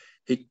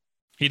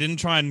 He didn't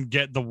try and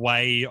get the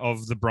way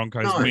of the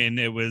Broncos win.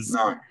 It was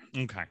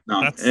okay.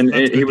 No, that's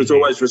he was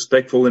always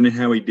respectful in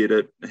how he did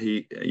it.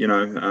 He, you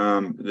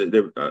know,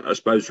 I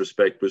suppose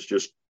respect was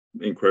just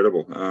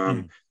incredible.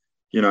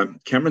 You know,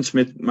 Cameron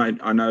Smith, mate,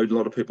 I know a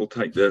lot of people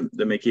take the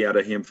mickey out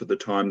of him for the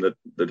time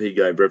that he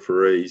gave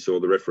referees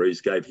or the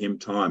referees gave him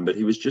time, but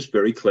he was just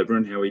very clever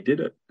in how he did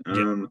it.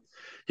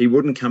 He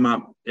wouldn't come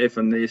up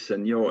effing this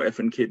and you're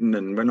effing kidding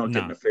and we're not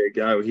getting a fair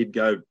go. He'd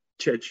go,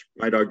 Cech,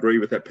 mate, I agree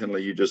with that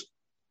penalty you just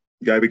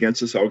gave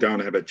against us. I'll go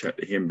and have a chat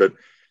to him. But,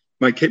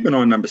 mate, keep an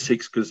eye on number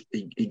 6, because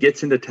he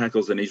gets into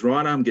tackles and his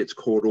right arm gets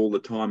caught all the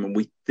time and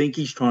we think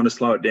he's trying to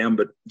slow it down,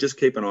 but just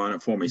keep an eye on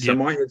it for me. So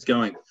my head's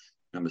going,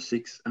 number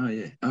 6, oh,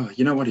 yeah. Oh,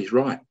 you know what? He's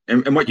right.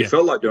 And what you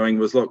felt like doing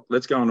was, look,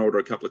 let's go and order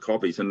a couple of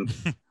coffees and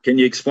can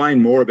you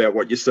explain more about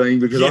what you're seeing,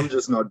 because I'm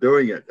just not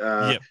doing it.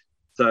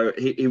 So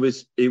he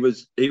was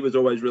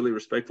always really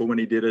respectful when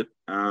he did it.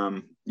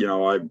 You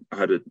know, I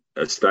had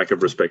a stack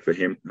of respect for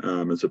him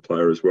as a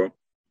player as well.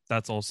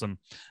 That's awesome.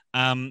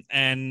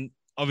 And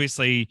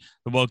obviously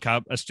the World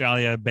Cup,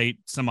 Australia beat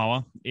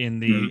Samoa in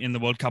the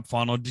World Cup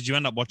final. Did you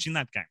end up watching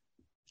that game?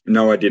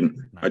 No, I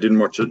didn't. I didn't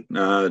watch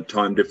it.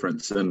 Time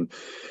difference and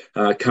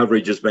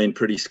coverage has been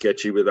pretty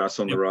sketchy with us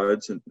on the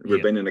roads. And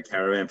we've been in a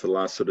caravan for the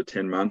last sort of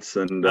 10 months.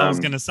 And I was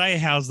going to say,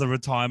 how's the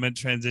retirement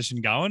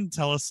transition going?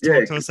 Talk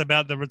to us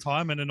about the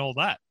retirement and all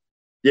that.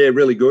 Yeah,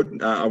 really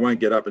good. I won't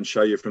get up and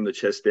show you from the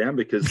chest down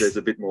because there's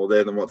a bit more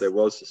there than what there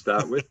was to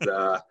start with.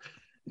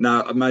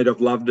 No, mate,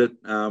 I've loved it.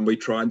 We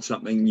tried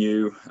something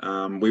new.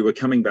 We were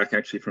coming back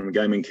actually from a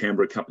game in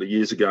Canberra a couple of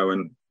years ago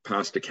and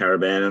passed a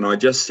caravan, and I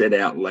just said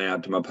out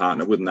loud to my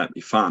partner, wouldn't that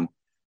be fun?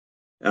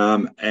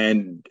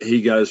 And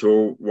he goes,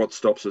 well, what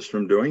stops us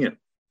from doing it?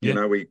 You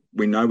know, we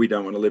know we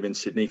don't want to live in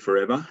Sydney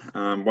forever.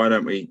 Why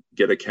don't we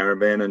get a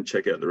caravan and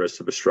check out the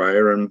rest of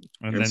Australia and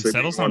then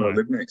settle somewhere?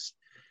 Live next.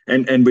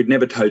 And we'd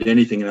never towed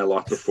anything in our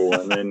life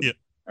before. And then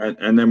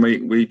and then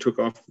we took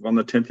off on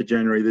the 10th of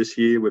January this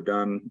year. We've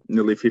done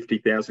nearly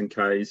 50,000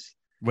 Ks.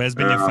 Where's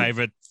been your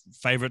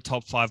favorite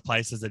top 5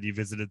 places that you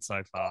visited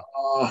so far?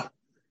 Oh,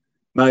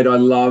 mate, I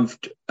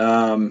loved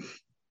up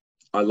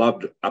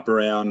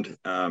around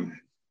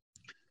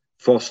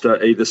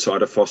Foster, either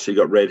side of Foster. You've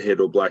got Redhead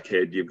or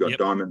Blackhead. You've got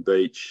Diamond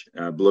Beach,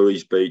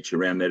 Bluey's Beach,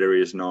 around that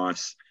area is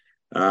nice.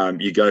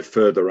 You go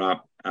further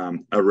up,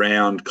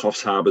 around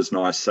Coffs Harbour's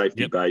nice,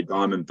 Safety Bay,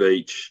 Diamond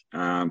Beach,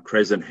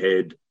 Crescent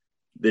Head,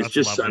 there's That's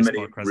just a so lovely many,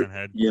 spot, Crescent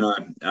Head.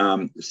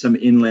 some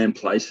inland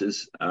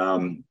places.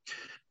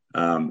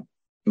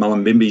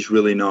 Mullumbimby's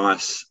really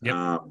nice.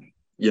 Yep.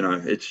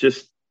 It's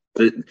just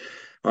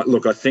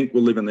look, I think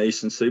we'll live in the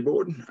eastern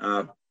seaboard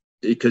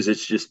because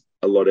it's just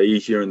a lot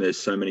easier and there's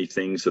so many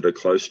things that are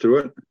close to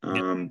it.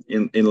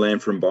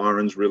 Inland from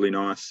Byron's really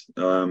nice.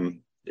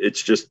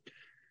 It's just,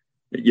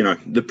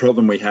 the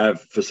problem we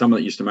have for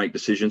someone that used to make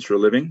decisions for a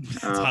living.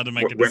 It's hard to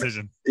make a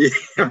decision.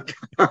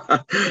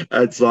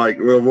 It's like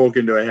we'll walk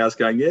into a house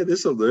going, yeah,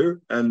 this will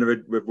do. And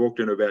we've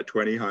walked into about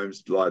 20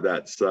 homes like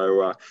that.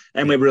 So,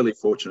 we're really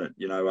fortunate.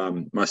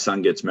 My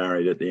son gets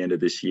married at the end of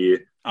this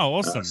year. Oh,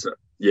 awesome.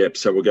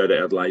 So we'll go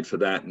to Adelaide for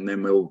that. And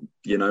then we'll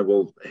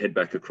head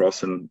back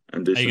across and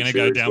do some. Are you going to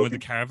go down with the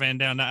caravan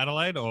down to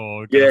Adelaide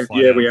or? We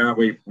are.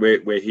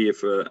 We're here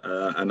for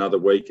another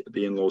week at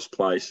the in-laws'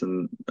 place,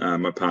 and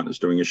my partner's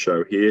doing a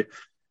show here,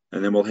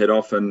 and then we'll head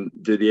off and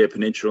do the Eyre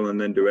Peninsula, and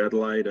then do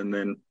Adelaide, and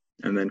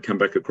then come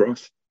back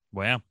across.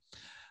 Wow,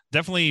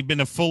 definitely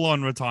been a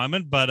full-on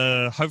retirement,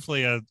 but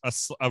hopefully a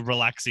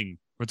relaxing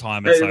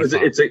retirement.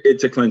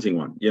 It's a cleansing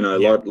one.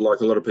 Like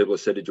a lot of people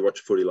have said, did you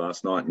watch footy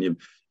last night? And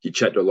you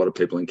chat to a lot of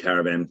people in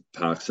caravan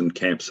parks and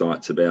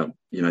campsites about,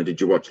 did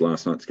you watch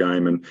last night's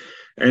game?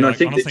 And I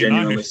think they're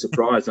genuinely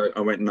surprised.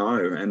 I went no,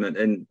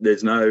 and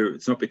there's no.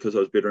 It's not because I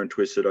was bitter and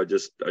twisted. I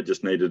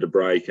just needed a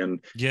break, and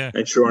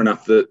sure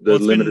enough, the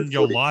limited been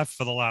your life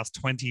for the last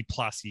 20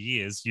 plus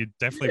years, you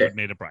definitely would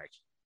need a break.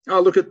 Oh,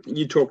 look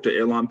you talk to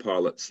airline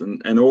pilots,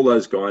 and all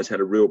those guys had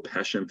a real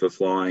passion for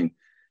flying.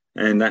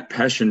 And that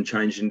passion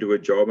changed into a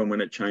job. And when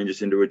it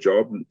changes into a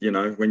job,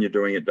 when you're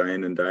doing it day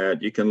in and day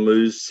out, you can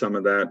lose some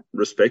of that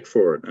respect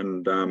for it.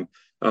 And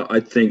I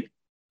think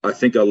I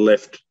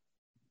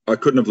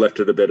couldn't have left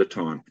at a better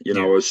time.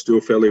 I was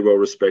still fairly well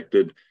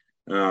respected.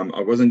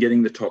 I wasn't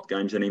getting the top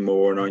games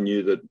anymore. And I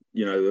knew that,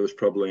 there was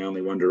probably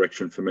only one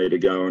direction for me to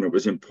go. And it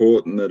was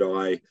important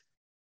that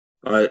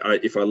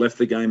if I left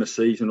the game a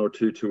season or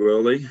two too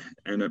early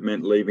and it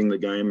meant leaving the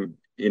game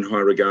in high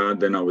regard,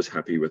 then I was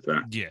happy with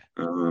that. Yeah.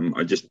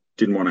 I just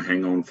didn't want to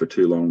hang on for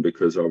too long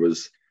because I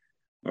was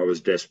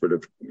desperate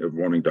of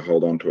wanting to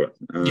hold on to it.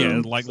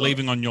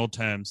 Leaving on your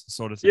terms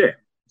sort of thing.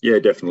 Yeah,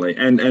 definitely.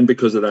 And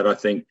because of that, I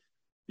think,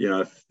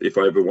 if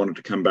I ever wanted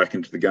to come back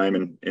into the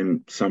game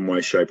in some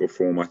way, shape or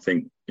form, I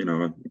think,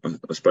 I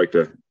spoke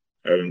to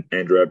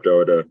Andrew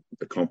Abdo at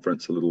a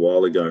conference a little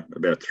while ago,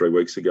 about 3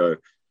 weeks ago.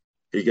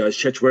 He goes,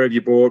 Cech, where have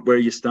you bought? Where are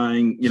you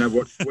staying?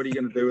 What are you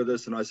going to do with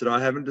this? And I said,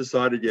 I haven't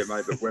decided yet,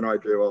 mate, but when I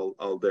do,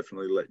 I'll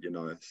definitely let you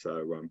know.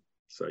 So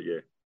yeah.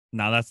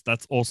 No,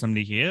 that's awesome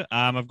to hear.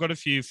 I've got a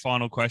few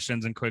final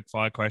questions and quick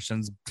fire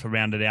questions to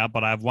round it out,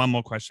 but I have one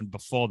more question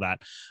before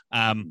that.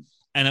 And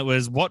it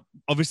was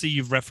obviously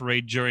you've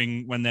refereed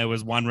during when there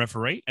was one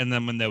referee and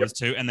then when there was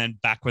two and then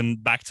back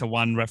to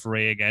one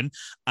referee again.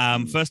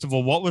 First of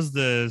all, what was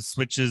the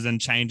switches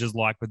and changes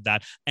like with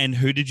that? And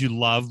who did you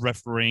love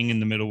refereeing in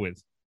the middle with?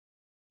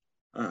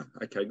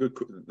 Okay, good.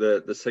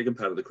 The second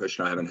part of the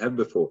question I haven't had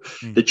before.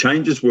 The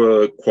changes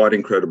were quite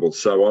incredible.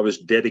 So I was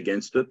dead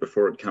against it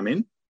before it come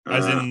in.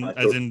 As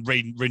in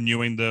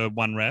renewing the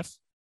one ref?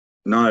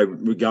 No,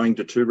 we're going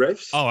to two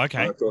refs. Oh,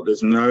 okay. I thought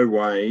there's no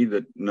way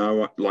that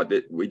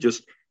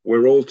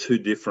we're all too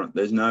different.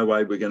 There's no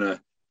way we're going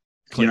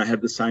to,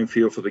 have the same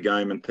feel for the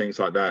game and things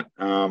like that.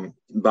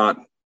 But,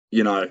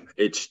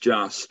 it's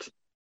just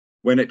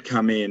when it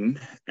come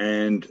in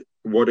and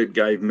what it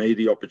gave me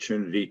the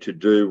opportunity to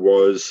do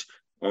was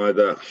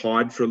either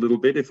hide for a little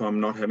bit if I'm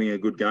not having a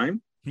good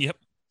game. Yep.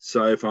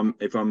 So if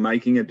I'm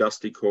making a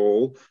dusty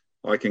call,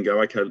 I can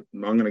go, okay, I'm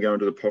going to go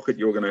into the pocket.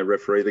 You're going to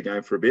referee the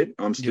game for a bit.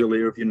 I'm still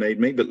here if you need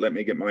me, but let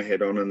me get my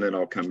head on and then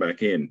I'll come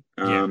back in.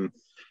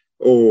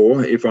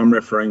 Or if I'm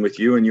refereeing with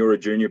you and you're a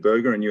junior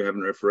burger and you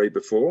haven't refereed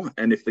before,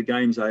 and if the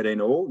game's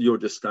 18-all, you're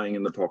just staying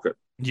in the pocket.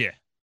 Yeah.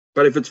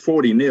 But if it's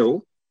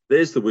 40-0,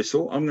 there's the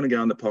whistle. I'm going to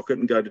go in the pocket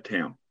and go to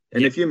town.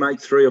 And if you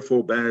make 3 or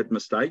 4 bad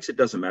mistakes, it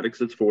doesn't matter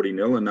because it's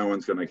 40-0 and no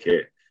one's going to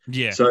care.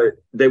 Yeah. So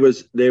there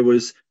was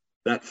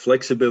that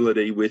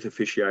flexibility with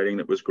officiating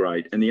that was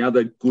great. And the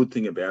other good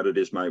thing about it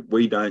is, mate,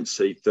 we don't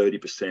see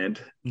 30%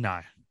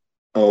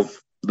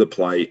 of the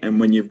play. And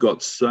when you've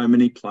got so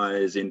many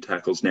players in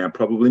tackles now,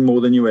 probably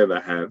more than you ever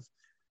have,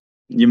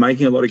 you're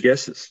making a lot of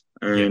guesses.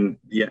 And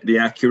the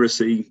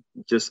accuracy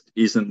just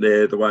isn't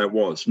there the way it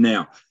was.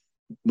 Now,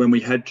 when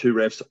we had two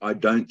refs, I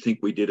don't think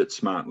we did it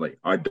smartly.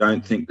 I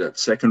don't think that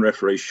second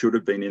referee should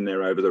have been in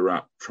there over the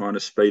ruck trying to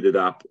speed it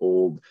up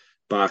or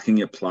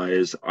barking at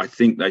players. I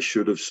think they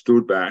should have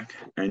stood back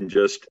and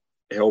just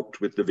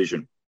helped with the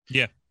vision.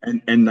 Yeah.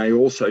 And they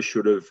also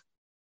should have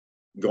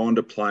gone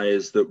to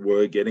players that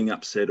were getting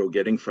upset or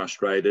getting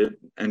frustrated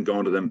and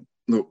gone to them,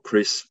 look,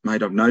 Chris,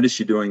 mate, I've noticed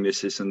you're doing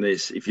this, this and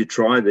this. If you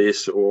try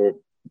this, or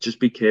just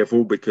be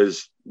careful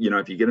because,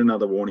 if you get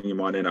another warning, you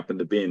might end up in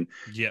the bin.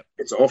 Yep.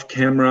 It's off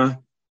camera.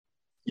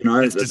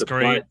 It's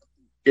discreet.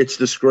 It's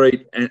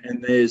discreet.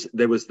 And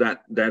there was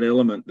that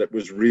element that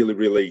was really,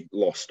 really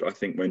lost, I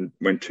think,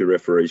 when two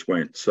referees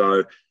went.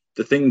 So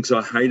the things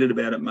I hated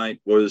about it,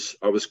 mate, was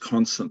I was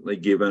constantly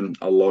given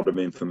a lot of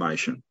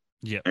information.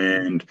 Yeah.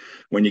 And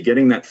when you're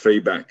getting that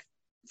feedback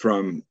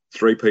from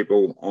three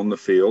people on the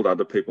field,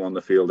 other people on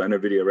the field, and a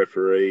video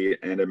referee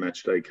and a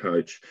match day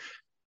coach,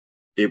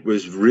 it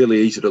was really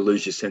easy to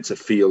lose your sense of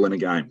feel in a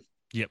game.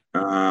 Yep.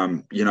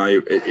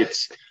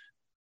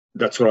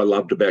 That's what I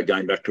loved about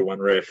going back to one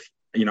ref.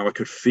 I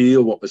could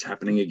feel what was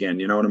happening again.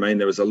 You know what I mean?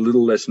 There was a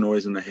little less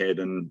noise in the head,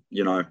 and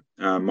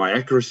my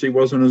accuracy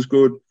wasn't as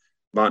good,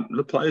 but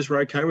the players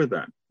were okay with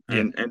that.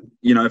 Yeah. And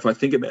if I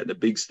think about the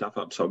big stuff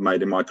ups I've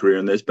made in my career,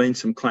 and there's been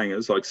some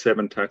clangers, like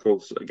 7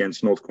 tackles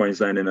against North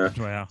Queensland in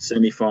a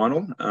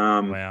semi-final.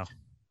 Wow.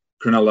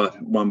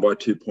 Cronulla won by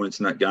 2 points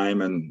in that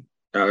game, and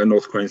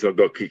North Queensland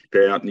got kicked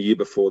out. And the year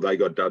before, they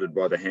got dudded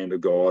by the hand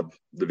of God,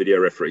 the video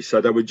referee. So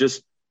it was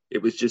just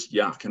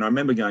yuck. And I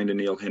remember going to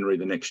Neil Henry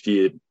the next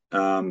year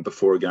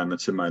before a game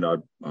and said, mate, I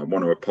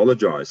want to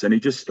apologise. And he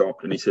just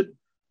stopped and he said,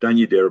 don't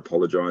you dare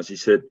apologise. He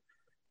said,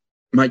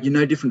 mate, you're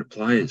no different to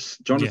players.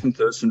 Jonathan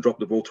Thurston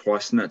dropped the ball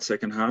twice in that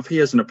second half. He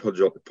hasn't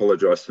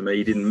apologised to me.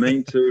 He didn't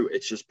mean to.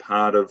 It's just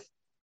part of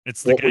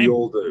what we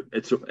all do.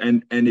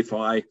 And if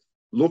I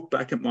look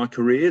back at my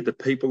career, the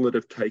people that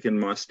have taken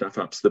my stuff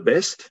ups the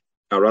best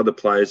are other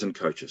players and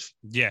coaches.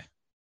 Yeah.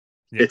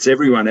 It's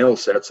everyone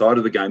else outside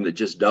of the game that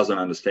just doesn't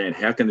understand.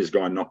 How can this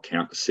guy not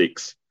count to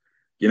 6?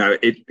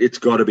 It's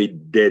got to be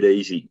dead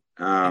easy.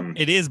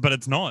 It is, but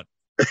it's not.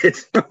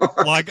 It's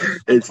not. Like,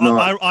 it's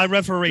not. I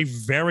referee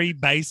very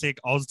basic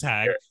Oz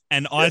tag,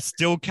 and I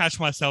still catch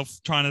myself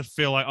trying to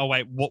feel like, oh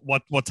wait,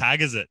 what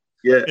tag is it?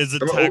 Yeah, is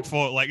it tag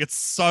for? Like, it's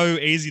so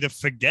easy to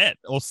forget.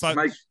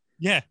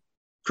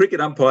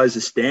 Cricket umpires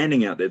are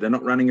standing out there. They're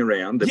not running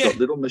around. They've got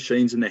little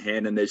machines in their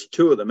hand, and there's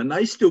 2 of them, and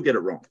they still get it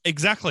wrong.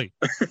 Exactly.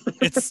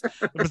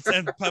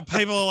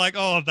 People are like,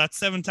 oh, that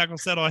 7 tackle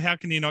set, or how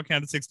can you not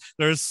count to 6?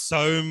 There is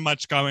so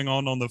much going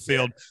on the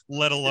field,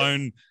 let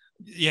alone...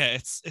 Yeah,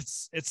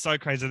 it's so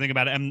crazy to think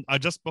about it. And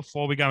just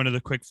before we go into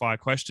the quick fire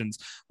questions,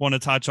 want to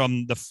touch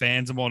on the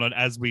fans and whatnot.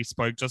 As we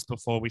spoke just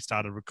before we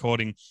started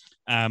recording,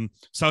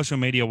 social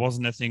media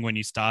wasn't a thing when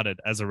you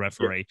started as a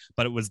referee,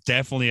 but it was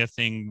definitely a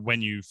thing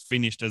when you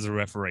finished as a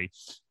referee.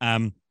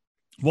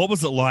 What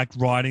was it like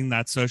riding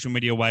that social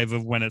media wave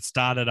of when it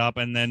started up?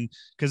 And then,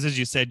 because as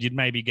you said, you'd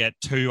maybe get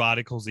 2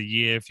 articles a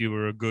year if you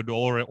were a good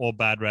or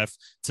bad ref,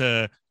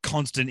 to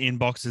constant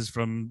inboxes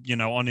from,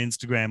 on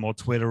Instagram or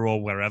Twitter or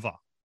wherever.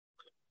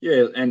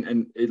 Yeah,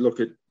 and it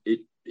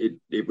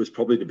was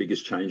probably the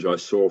biggest change I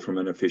saw from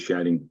an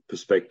officiating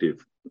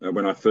perspective.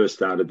 When I first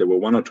started, there were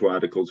 1 or 2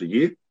 articles a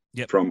year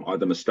from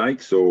either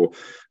mistakes, or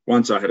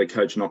once I had a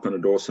coach knock on the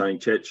door saying,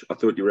 Cech, I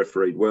thought you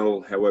refereed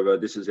well. However,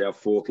 this is our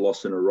 4th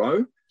loss in a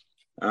row.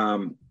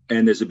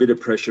 And there's a bit of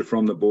pressure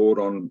from the board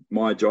on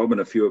my job and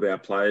a few of our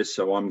players,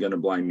 so I'm going to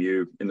blame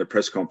you in the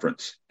press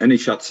conference. And he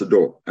shuts the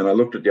door. And I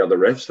looked at the other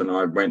refs and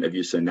I went, have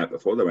you seen that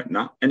before? They went,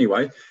 no.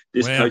 Anyway,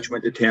 this coach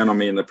went to town on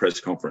me in the press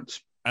conference.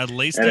 At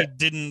least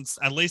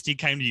he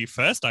came to you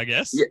first, I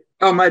guess. Yeah.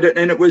 Oh, mate,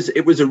 and it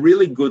was a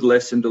really good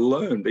lesson to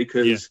learn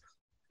because,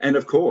 and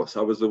of course,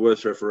 I was the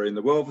worst referee in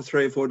the world for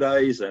 3 or 4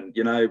 days, and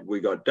we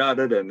got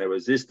dudded, and there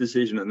was this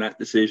decision and that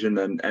decision,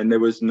 and there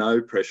was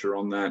no pressure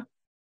on that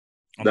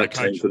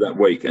team for that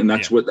week, and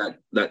that's what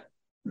that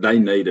they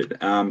needed.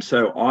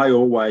 So I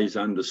always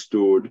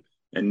understood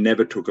and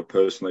never took it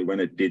personally when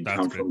it did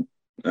come from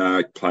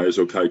players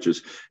or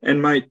coaches. And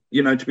mate,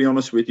 to be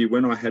honest with you,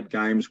 when I had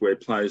games where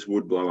players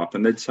would blow up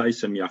and they'd say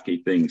some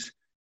yucky things,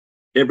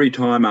 every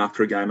time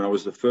after a game, and I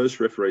was the first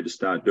referee to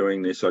start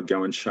doing this, I'd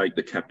go and shake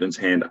the captain's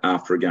hand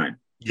after a game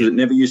because it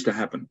never used to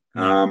happen.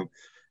 And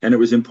it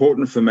was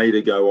important for me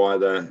to go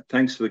either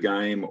thanks for the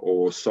game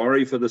or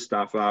sorry for the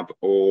stuff up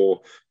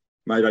or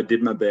mate, I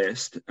did my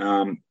best.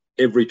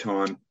 Every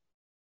time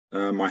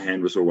my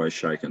hand was always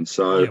shaken.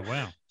 So,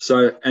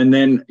 and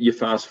then you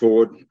fast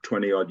forward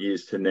 20 odd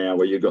years to now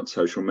where you've got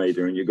social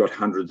media and you've got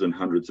hundreds and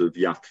hundreds of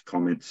yuck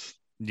comments.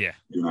 Yeah.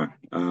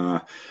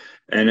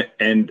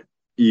 And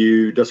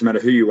you, doesn't matter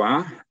who you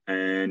are,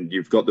 and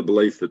you've got the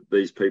belief that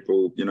these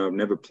people, have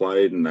never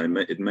played and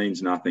it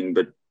means nothing.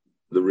 But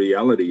the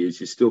reality is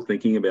you're still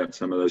thinking about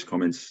some of those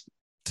comments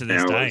to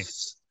this day.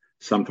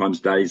 Sometimes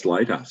days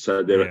later.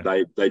 So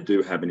they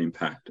do have an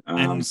impact.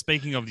 And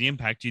speaking of the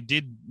impact, you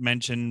did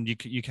mention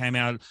you came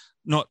out,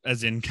 not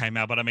as in came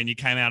out, but I mean, you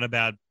came out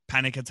about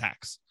panic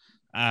attacks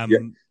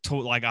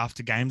like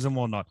after games and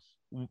whatnot.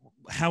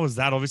 How was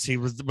that? Obviously,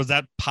 was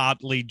that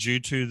partly due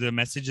to the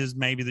messages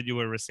maybe that you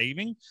were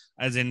receiving,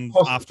 as in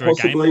after a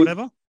game or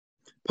whatever?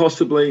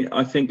 Possibly.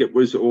 I think it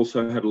was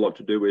also had a lot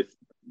to do with,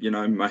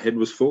 my head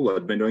was full.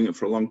 I'd been doing it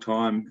for a long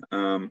time.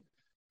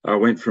 I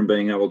went from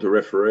being able to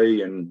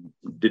referee and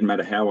didn't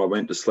matter how I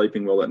went to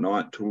sleeping well at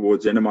night.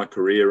 Towards the end of my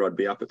career, I'd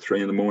be up at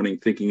 3 a.m.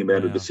 thinking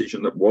about a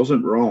decision that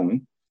wasn't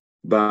wrong,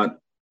 but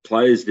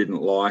players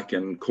didn't like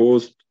and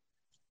caused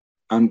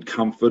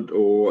uncomfort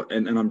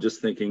and I'm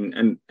just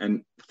thinking,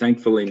 and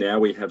thankfully now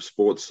we have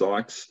sports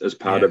psychs as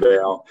part of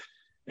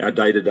our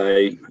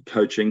day-to-day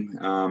coaching.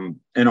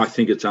 And I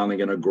think it's only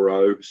going to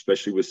grow,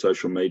 especially with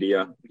social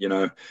media.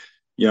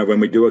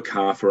 When we do a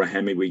calf or a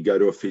hammy, we go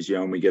to a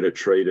physio and we get it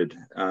treated.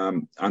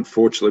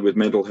 Unfortunately, with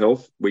mental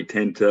health, we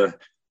tend to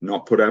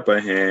not put up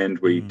a hand.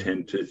 We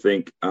tend to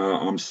think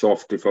I'm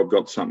soft if I've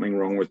got something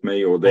wrong with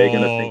me, or they're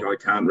going to think I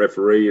can't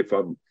referee if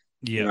I'm,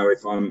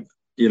 if I'm,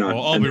 or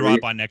I'll be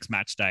right by next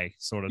match day,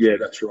 sort of. Yeah,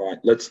 that's right.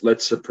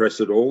 Let's suppress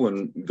it all,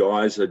 and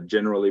guys are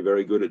generally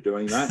very good at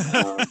doing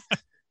that.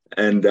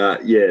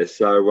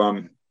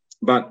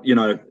 But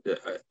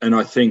and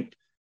I think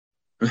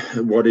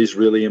what is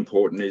really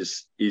important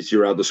is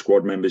your other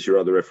squad members, your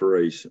other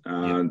referees.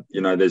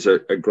 There's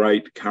a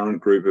great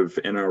current group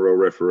of NRL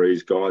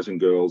referees, guys and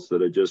girls,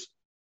 that are just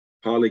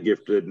highly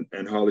gifted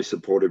and highly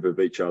supportive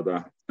of each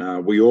other.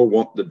 We all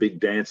want the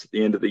big dance at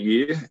the end of the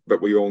year,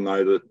 but we all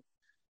know that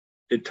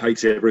it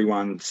takes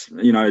everyone's,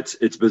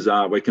 it's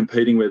bizarre. We're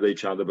competing with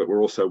each other, but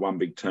we're also one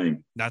big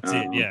team. That's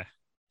it, yeah.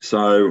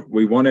 So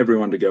we want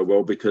everyone to go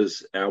well,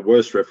 because our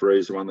worst referee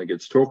is the one that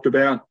gets talked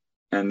about,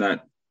 and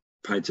that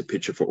paints a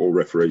picture for all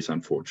referees,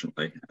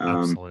 unfortunately.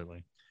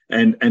 Absolutely.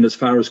 And as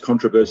far as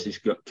controversy is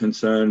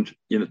concerned,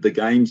 the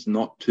game's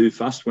not too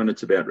fussed when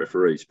it's about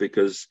referees,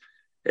 because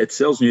it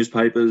sells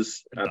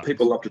newspapers.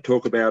 People love to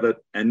talk about it,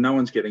 and no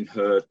one's getting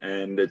hurt,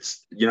 and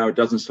it's it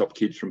doesn't stop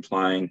kids from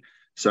playing.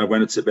 So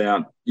when it's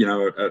about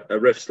a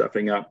ref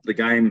stuffing up, the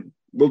game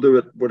will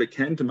do what it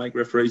can to make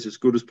referees as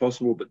good as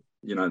possible, but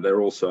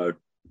they're also,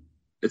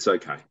 it's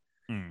okay.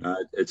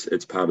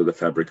 It's part of the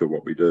fabric of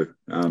what we do.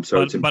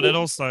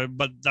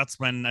 But that's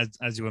when,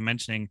 as you were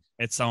mentioning,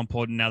 it's so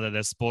important now that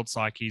there's sports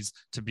psyches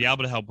to be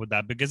able to help with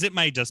that, because it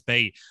may just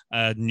be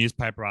a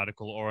newspaper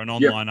article or an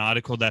online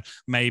article that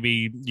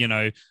maybe,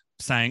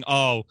 saying,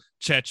 oh,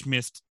 Cech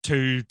missed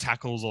 2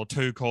 tackles or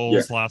 2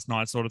 calls last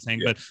night, sort of thing.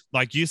 But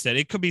like you said,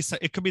 it could be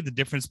the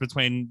difference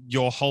between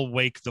your whole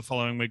week, the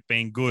following week,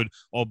 being good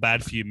or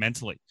bad for you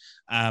mentally.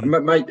 But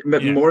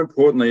more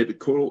importantly, it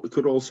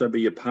could also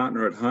be your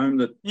partner at home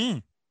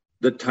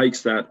that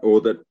takes that,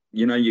 or that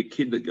your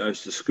kid that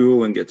goes to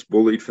school and gets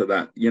bullied for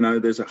that.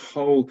 There's a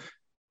whole,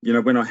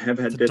 when I have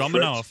had death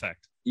domino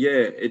effect.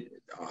 Yeah,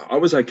 I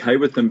was okay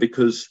with them,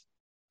 because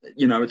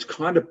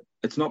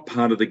it's not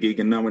part of the gig,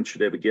 and no one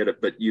should ever get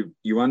it, but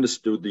you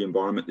understood the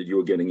environment that you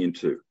were getting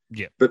into.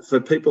 Yeah. But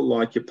for people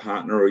like your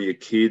partner or your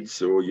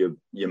kids or your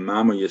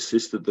mum or your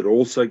sister that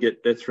also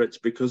get death threats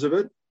because of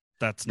it,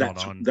 that's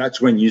not on. That's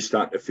when you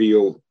start to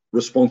feel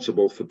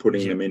responsible for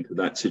putting them into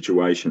that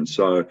situation.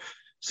 So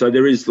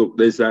there's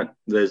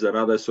that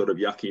other sort of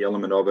yucky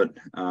element of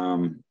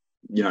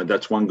it.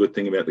 That's one good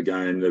thing about the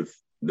game.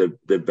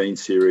 They've been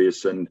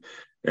serious, and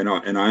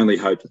I only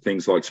hope that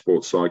things like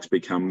sports psychs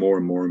become more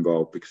and more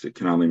involved, because it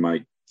can only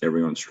make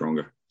everyone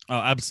stronger. Oh,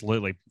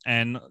 absolutely.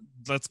 And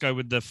let's go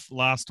with the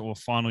last or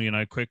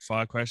final, quick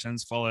fire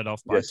questions, followed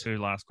off by 2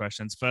 last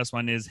questions. First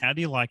one is, how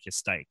do you like your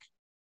steak?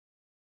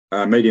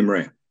 Medium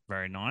rare.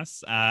 Very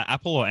nice.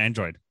 Apple or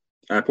Android?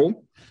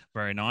 Apple.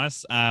 Very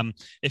nice.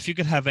 If you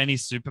could have any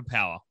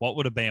superpower, what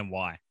would it be and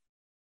why?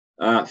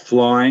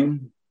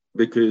 Flying,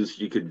 because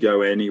you could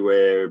go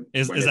anywhere.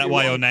 Is that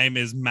why your name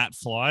is Matt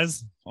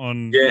Flies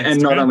on Instagram?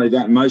 And not only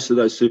that, most of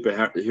those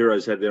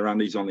superheroes have their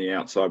undies on the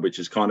outside, which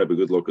is kind of a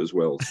good look as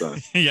well. So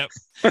Yep.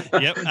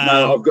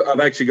 No,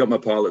 I've actually got my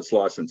pilot's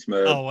license,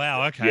 Merv. Oh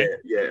wow, okay.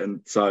 Yeah,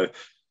 and so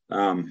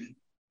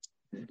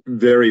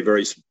very,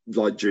 very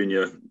like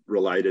junior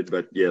related,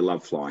 but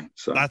love flying.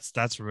 So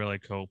that's really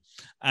cool.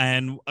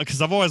 And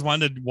because I've always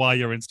wondered why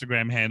your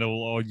Instagram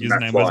handle or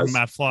username was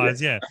Matt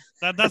Flies. Yeah.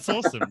 That's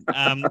awesome.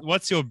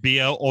 What's your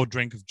beer or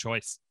drink of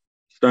choice?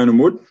 Stone and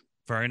Wood.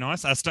 Very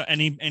nice.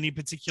 Any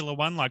particular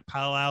one, like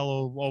pale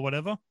ale or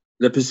whatever?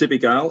 The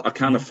Pacific Ale. I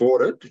can't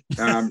afford it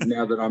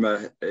now that I'm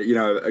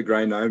a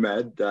grey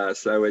nomad.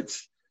 So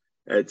it's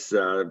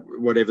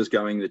whatever's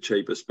going the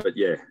cheapest. But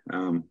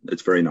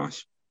it's very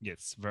nice.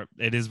 Yes,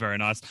 it is very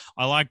nice.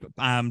 I like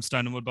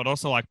Stone and Wood, but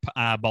also like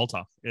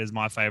Bolter is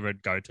my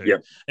favorite go-to. Yeah,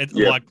 it's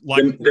like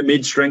the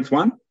mid-strength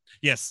one.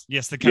 Yes,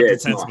 the Captain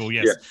Sensible.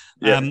 Nice. Yes,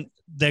 yeah.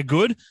 They're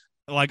good.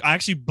 Like, I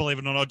actually, believe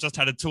it or not, just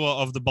had a tour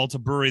of the Bolter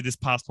Brewery this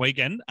past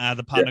weekend.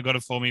 The partner got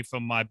it for me for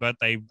my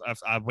birthday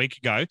a week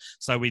ago.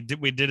 So we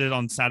did it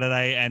on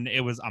Saturday, and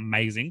it was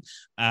amazing.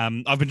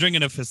 I've been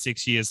drinking it for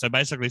 6 years, so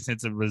basically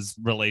since it was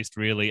released,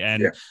 really.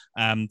 And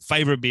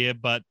favorite beer,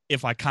 but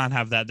if I can't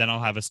have that, then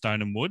I'll have a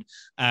Stone and Wood.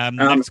 I've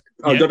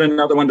got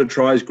another one to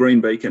try is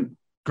Green Beacon.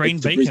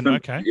 Beacon,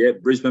 okay. Yeah,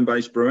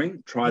 Brisbane-based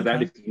brewing. Try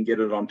that if you can get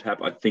it on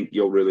tap. I think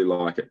you'll really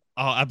like it.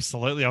 Oh,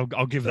 absolutely.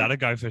 I'll give that a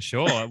go for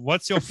sure.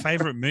 What's your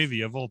favorite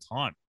movie of all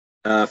time?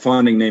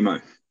 Finding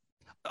Nemo.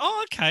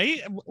 Oh,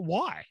 okay.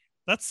 Why?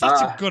 That's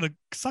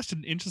such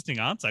an interesting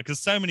answer, because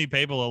so many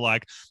people are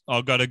like,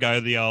 "Oh, got to go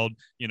the old,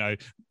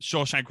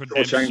 Shawshank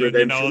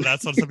Redemption, all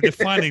that sort of stuff." You're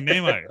Finding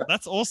Nemo.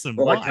 That's awesome.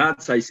 Well, why? I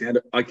can't say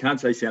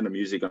Sound of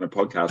Music on a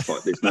podcast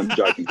like this. No, I'm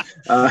joking.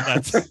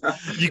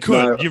 You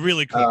could. You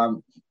really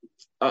could.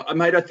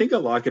 Mate, I think I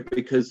like it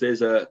because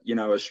there's a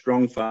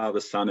strong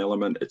father-son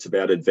element. It's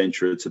about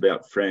adventure. It's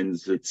about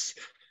friends. It's,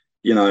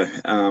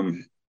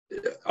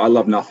 I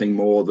love nothing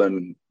more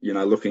than,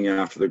 looking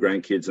after the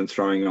grandkids and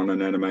throwing on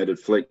an animated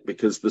flick,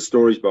 because the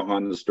stories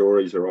behind the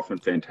stories are often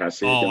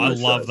fantastic. Oh, I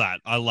love that.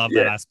 I love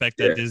that aspect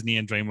that Disney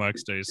and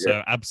DreamWorks do.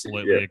 So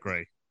absolutely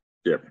agree.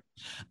 Yeah.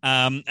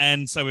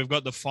 And so we've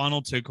got the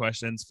final two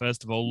questions.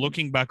 First of all,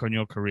 looking back on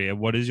your career,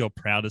 what is your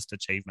proudest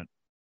achievement?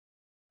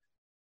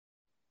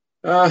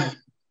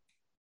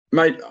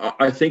 Mate,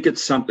 I think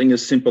it's something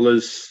as simple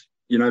as,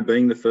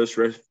 being the first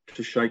ref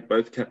to shake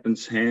both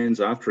captains' hands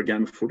after a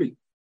game of footy.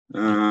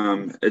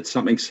 It's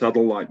something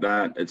subtle like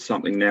that. It's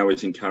something now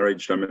is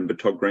encouraged. I remember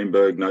Todd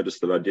Greenberg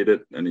noticed that I did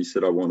it, and he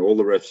said, I want all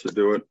the refs to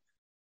do it.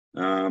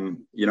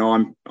 I'm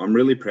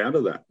really proud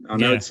of that. I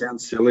know it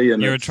sounds silly.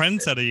 And you're a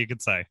trendsetter, you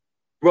could say.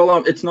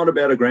 Well, it's not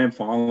about a grand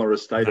final or a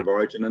state of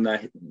origin, and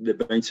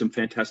there've been some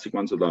fantastic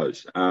ones of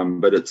those.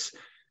 But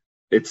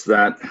it's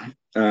that,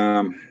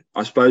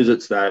 I suppose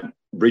it's that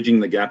bridging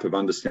the gap of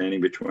understanding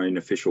between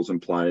officials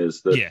and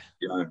players that,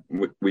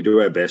 we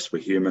do our best.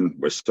 We're human.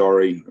 We're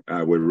sorry.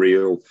 We're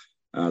real,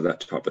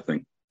 that type of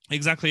thing.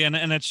 Exactly. And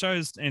it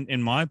shows,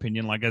 in my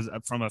opinion, like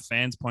from a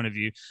fan's point of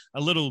view, a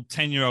little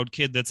 10-year-old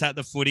kid that's at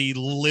the footy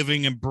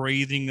living and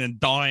breathing and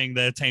dying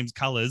their team's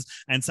colours,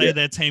 and say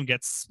their team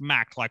gets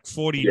smacked like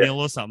 40-0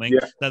 or something,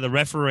 that the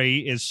referee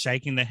is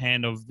shaking the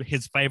hand of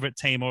his favourite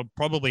team or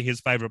probably his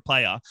favourite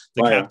player,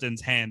 the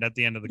captain's hand at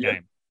the end of the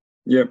game.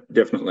 Yeah,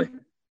 definitely.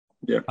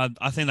 Yeah.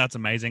 I think that's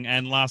amazing.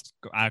 And last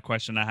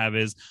question I have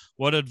is,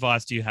 what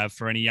advice do you have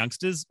for any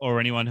youngsters or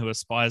anyone who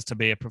aspires to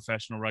be a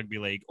professional rugby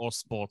league or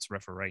sports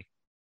referee?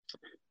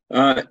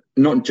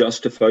 Not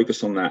just to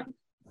focus on that,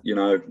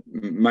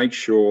 make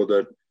sure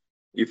that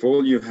if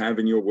all you have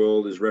in your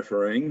world is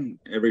refereeing,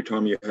 every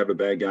time you have a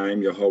bad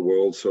game, your whole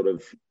world sort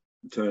of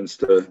turns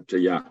to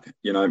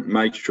yuck.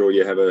 Make sure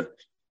you have a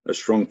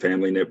strong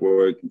family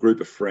network, group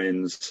of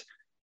friends,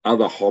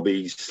 other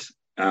hobbies,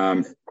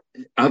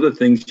 other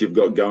things you've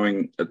got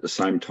going at the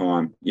same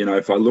time.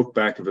 If I look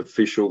back of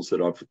officials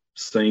that I've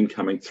seen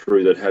coming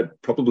through that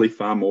had probably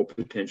far more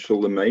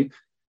potential than me,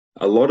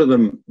 a lot of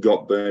them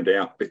got burned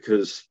out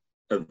because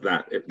of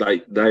that.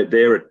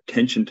 Their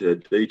attention to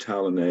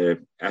detail and their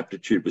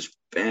aptitude was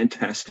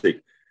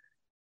fantastic,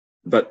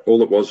 but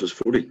all it was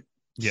footy.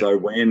 Yeah. So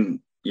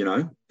when,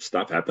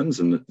 stuff happens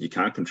and you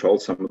can't control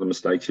some of the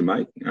mistakes you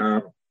make,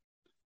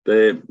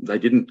 they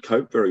didn't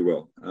cope very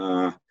well.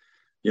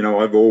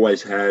 I've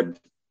always had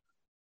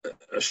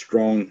a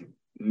strong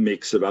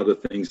mix of other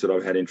things that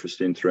I've had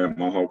interest in throughout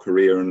my whole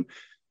career, and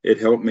it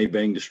helped me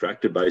being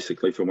distracted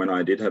basically for when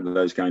I did have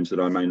those games that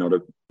I may not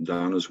have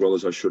done as well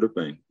as I should have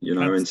been,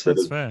 instead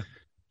of fair.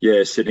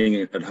 Sitting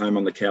at home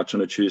on the couch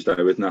on a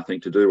Tuesday with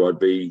nothing to do. I'd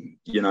be,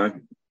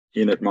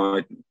 in at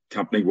my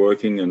company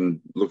working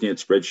and looking at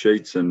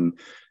spreadsheets and,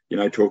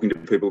 talking to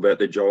people about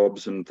their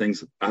jobs and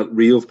things,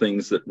 real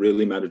things that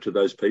really matter to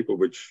those people,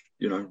 which,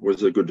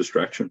 was a good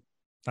distraction.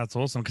 That's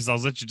awesome, because I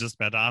was literally just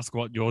about to ask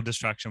what your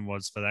distraction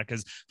was for that,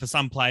 because for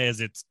some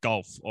players it's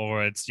golf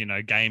or it's,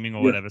 gaming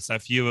or whatever. So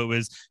for you, it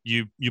was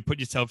you put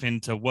yourself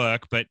into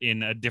work, but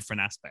in a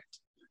different aspect.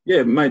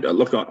 Yeah, mate,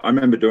 look, I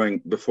remember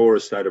doing, before a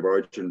State of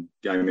Origin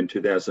game in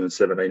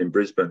 2017 in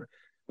Brisbane,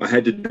 I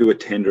had to do a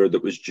tender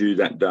that was due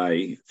that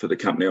day for the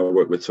company I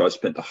worked with. So I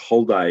spent the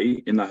whole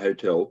day in the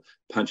hotel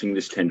punching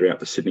this tender out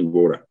for Sydney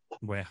Water.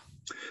 Wow.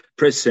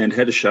 Pressed send,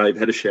 had a shave,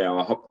 had a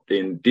shower, hopped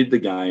in, did the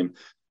game.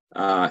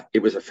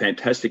 It was a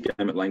fantastic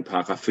game at Lang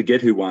Park. I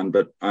forget who won,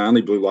 but I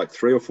only blew like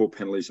 3 or 4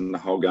 penalties in the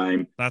whole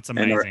game. That's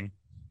amazing.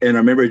 And I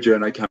remember a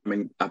journo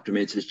coming up to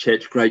me and says,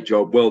 Cech, great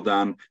job, well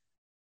done.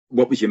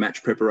 What was your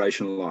match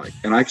preparation like?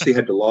 And I actually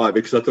had to lie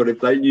because I thought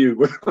if they knew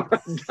what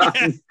I'd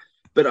done.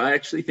 But I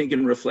actually think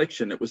in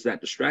reflection, it was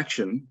that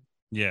distraction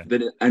that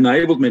it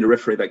enabled me to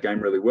referee that game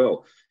really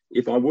well.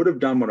 If I would have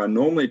done what I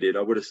normally did,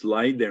 I would have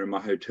laid there in my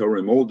hotel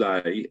room all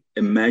day,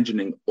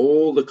 imagining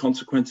all the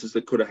consequences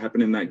that could have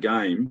happened in that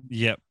game.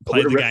 Yep.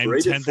 Played the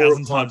game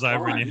 10,000 times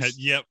over in your head.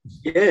 Yep.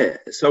 Yeah.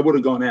 So I would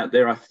have gone out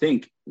there, I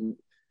think.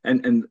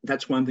 And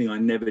that's one thing I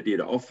never did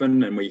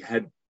often. And we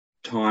had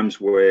times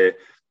where,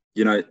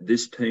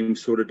 this team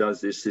sort of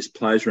does this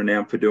player's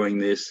renowned for doing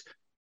this.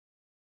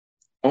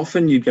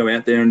 Often you'd go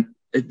out there and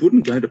it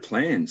wouldn't go to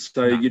plan.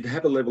 So you'd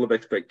have a level of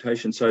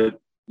expectation. So,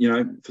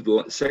 for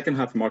the second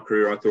half of my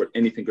career, I thought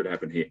anything could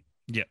happen here.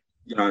 Yeah.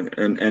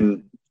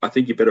 And I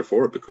think you're better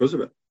for it because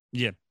of it.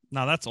 Yeah.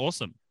 No, that's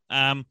awesome.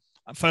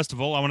 First of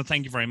all, I want to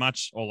thank you very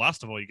much, or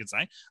last of all, you could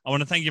say, I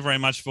want to thank you very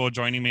much for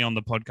joining me on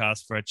the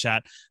podcast for a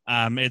chat.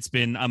 It's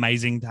been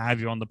amazing to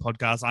have you on the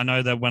podcast. I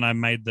know that when I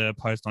made the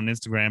post on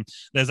Instagram,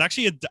 there's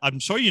actually, I'm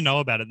sure you know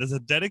about it, there's a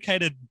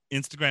dedicated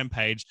Instagram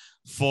page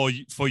for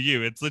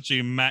you. It's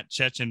literally Matt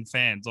Cecchin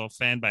fans or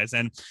fan base.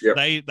 And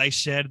they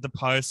shared the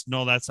post and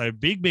all that. So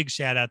big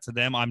shout out to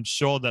them. I'm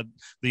sure that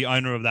the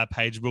owner of that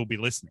page will be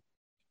listening.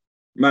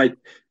 Mate,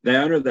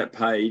 the owner of that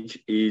page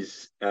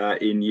is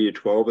in year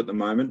 12 at the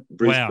moment,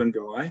 Brisbane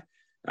guy.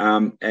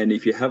 And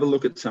if you have a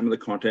look at some of the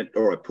content,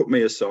 all right, put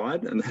me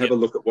aside and have a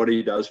look at what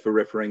he does for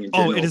refereeing in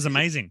general. Oh, it is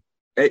amazing.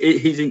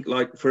 He's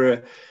like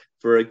for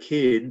a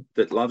kid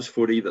that loves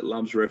footy, that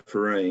loves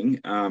refereeing.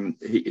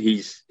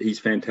 He's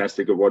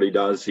fantastic at what he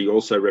does. He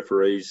also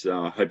referees.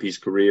 I hope his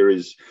career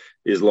is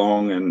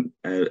long and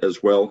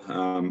as well.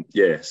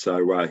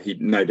 So he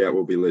no doubt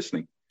will be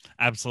listening.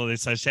 Absolutely.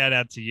 So shout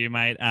out to you,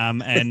 mate.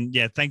 And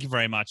yeah, thank you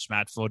very much,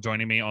 Matt, for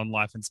joining me on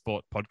Life and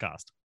Sport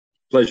podcast.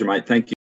 Pleasure, mate. Thank you.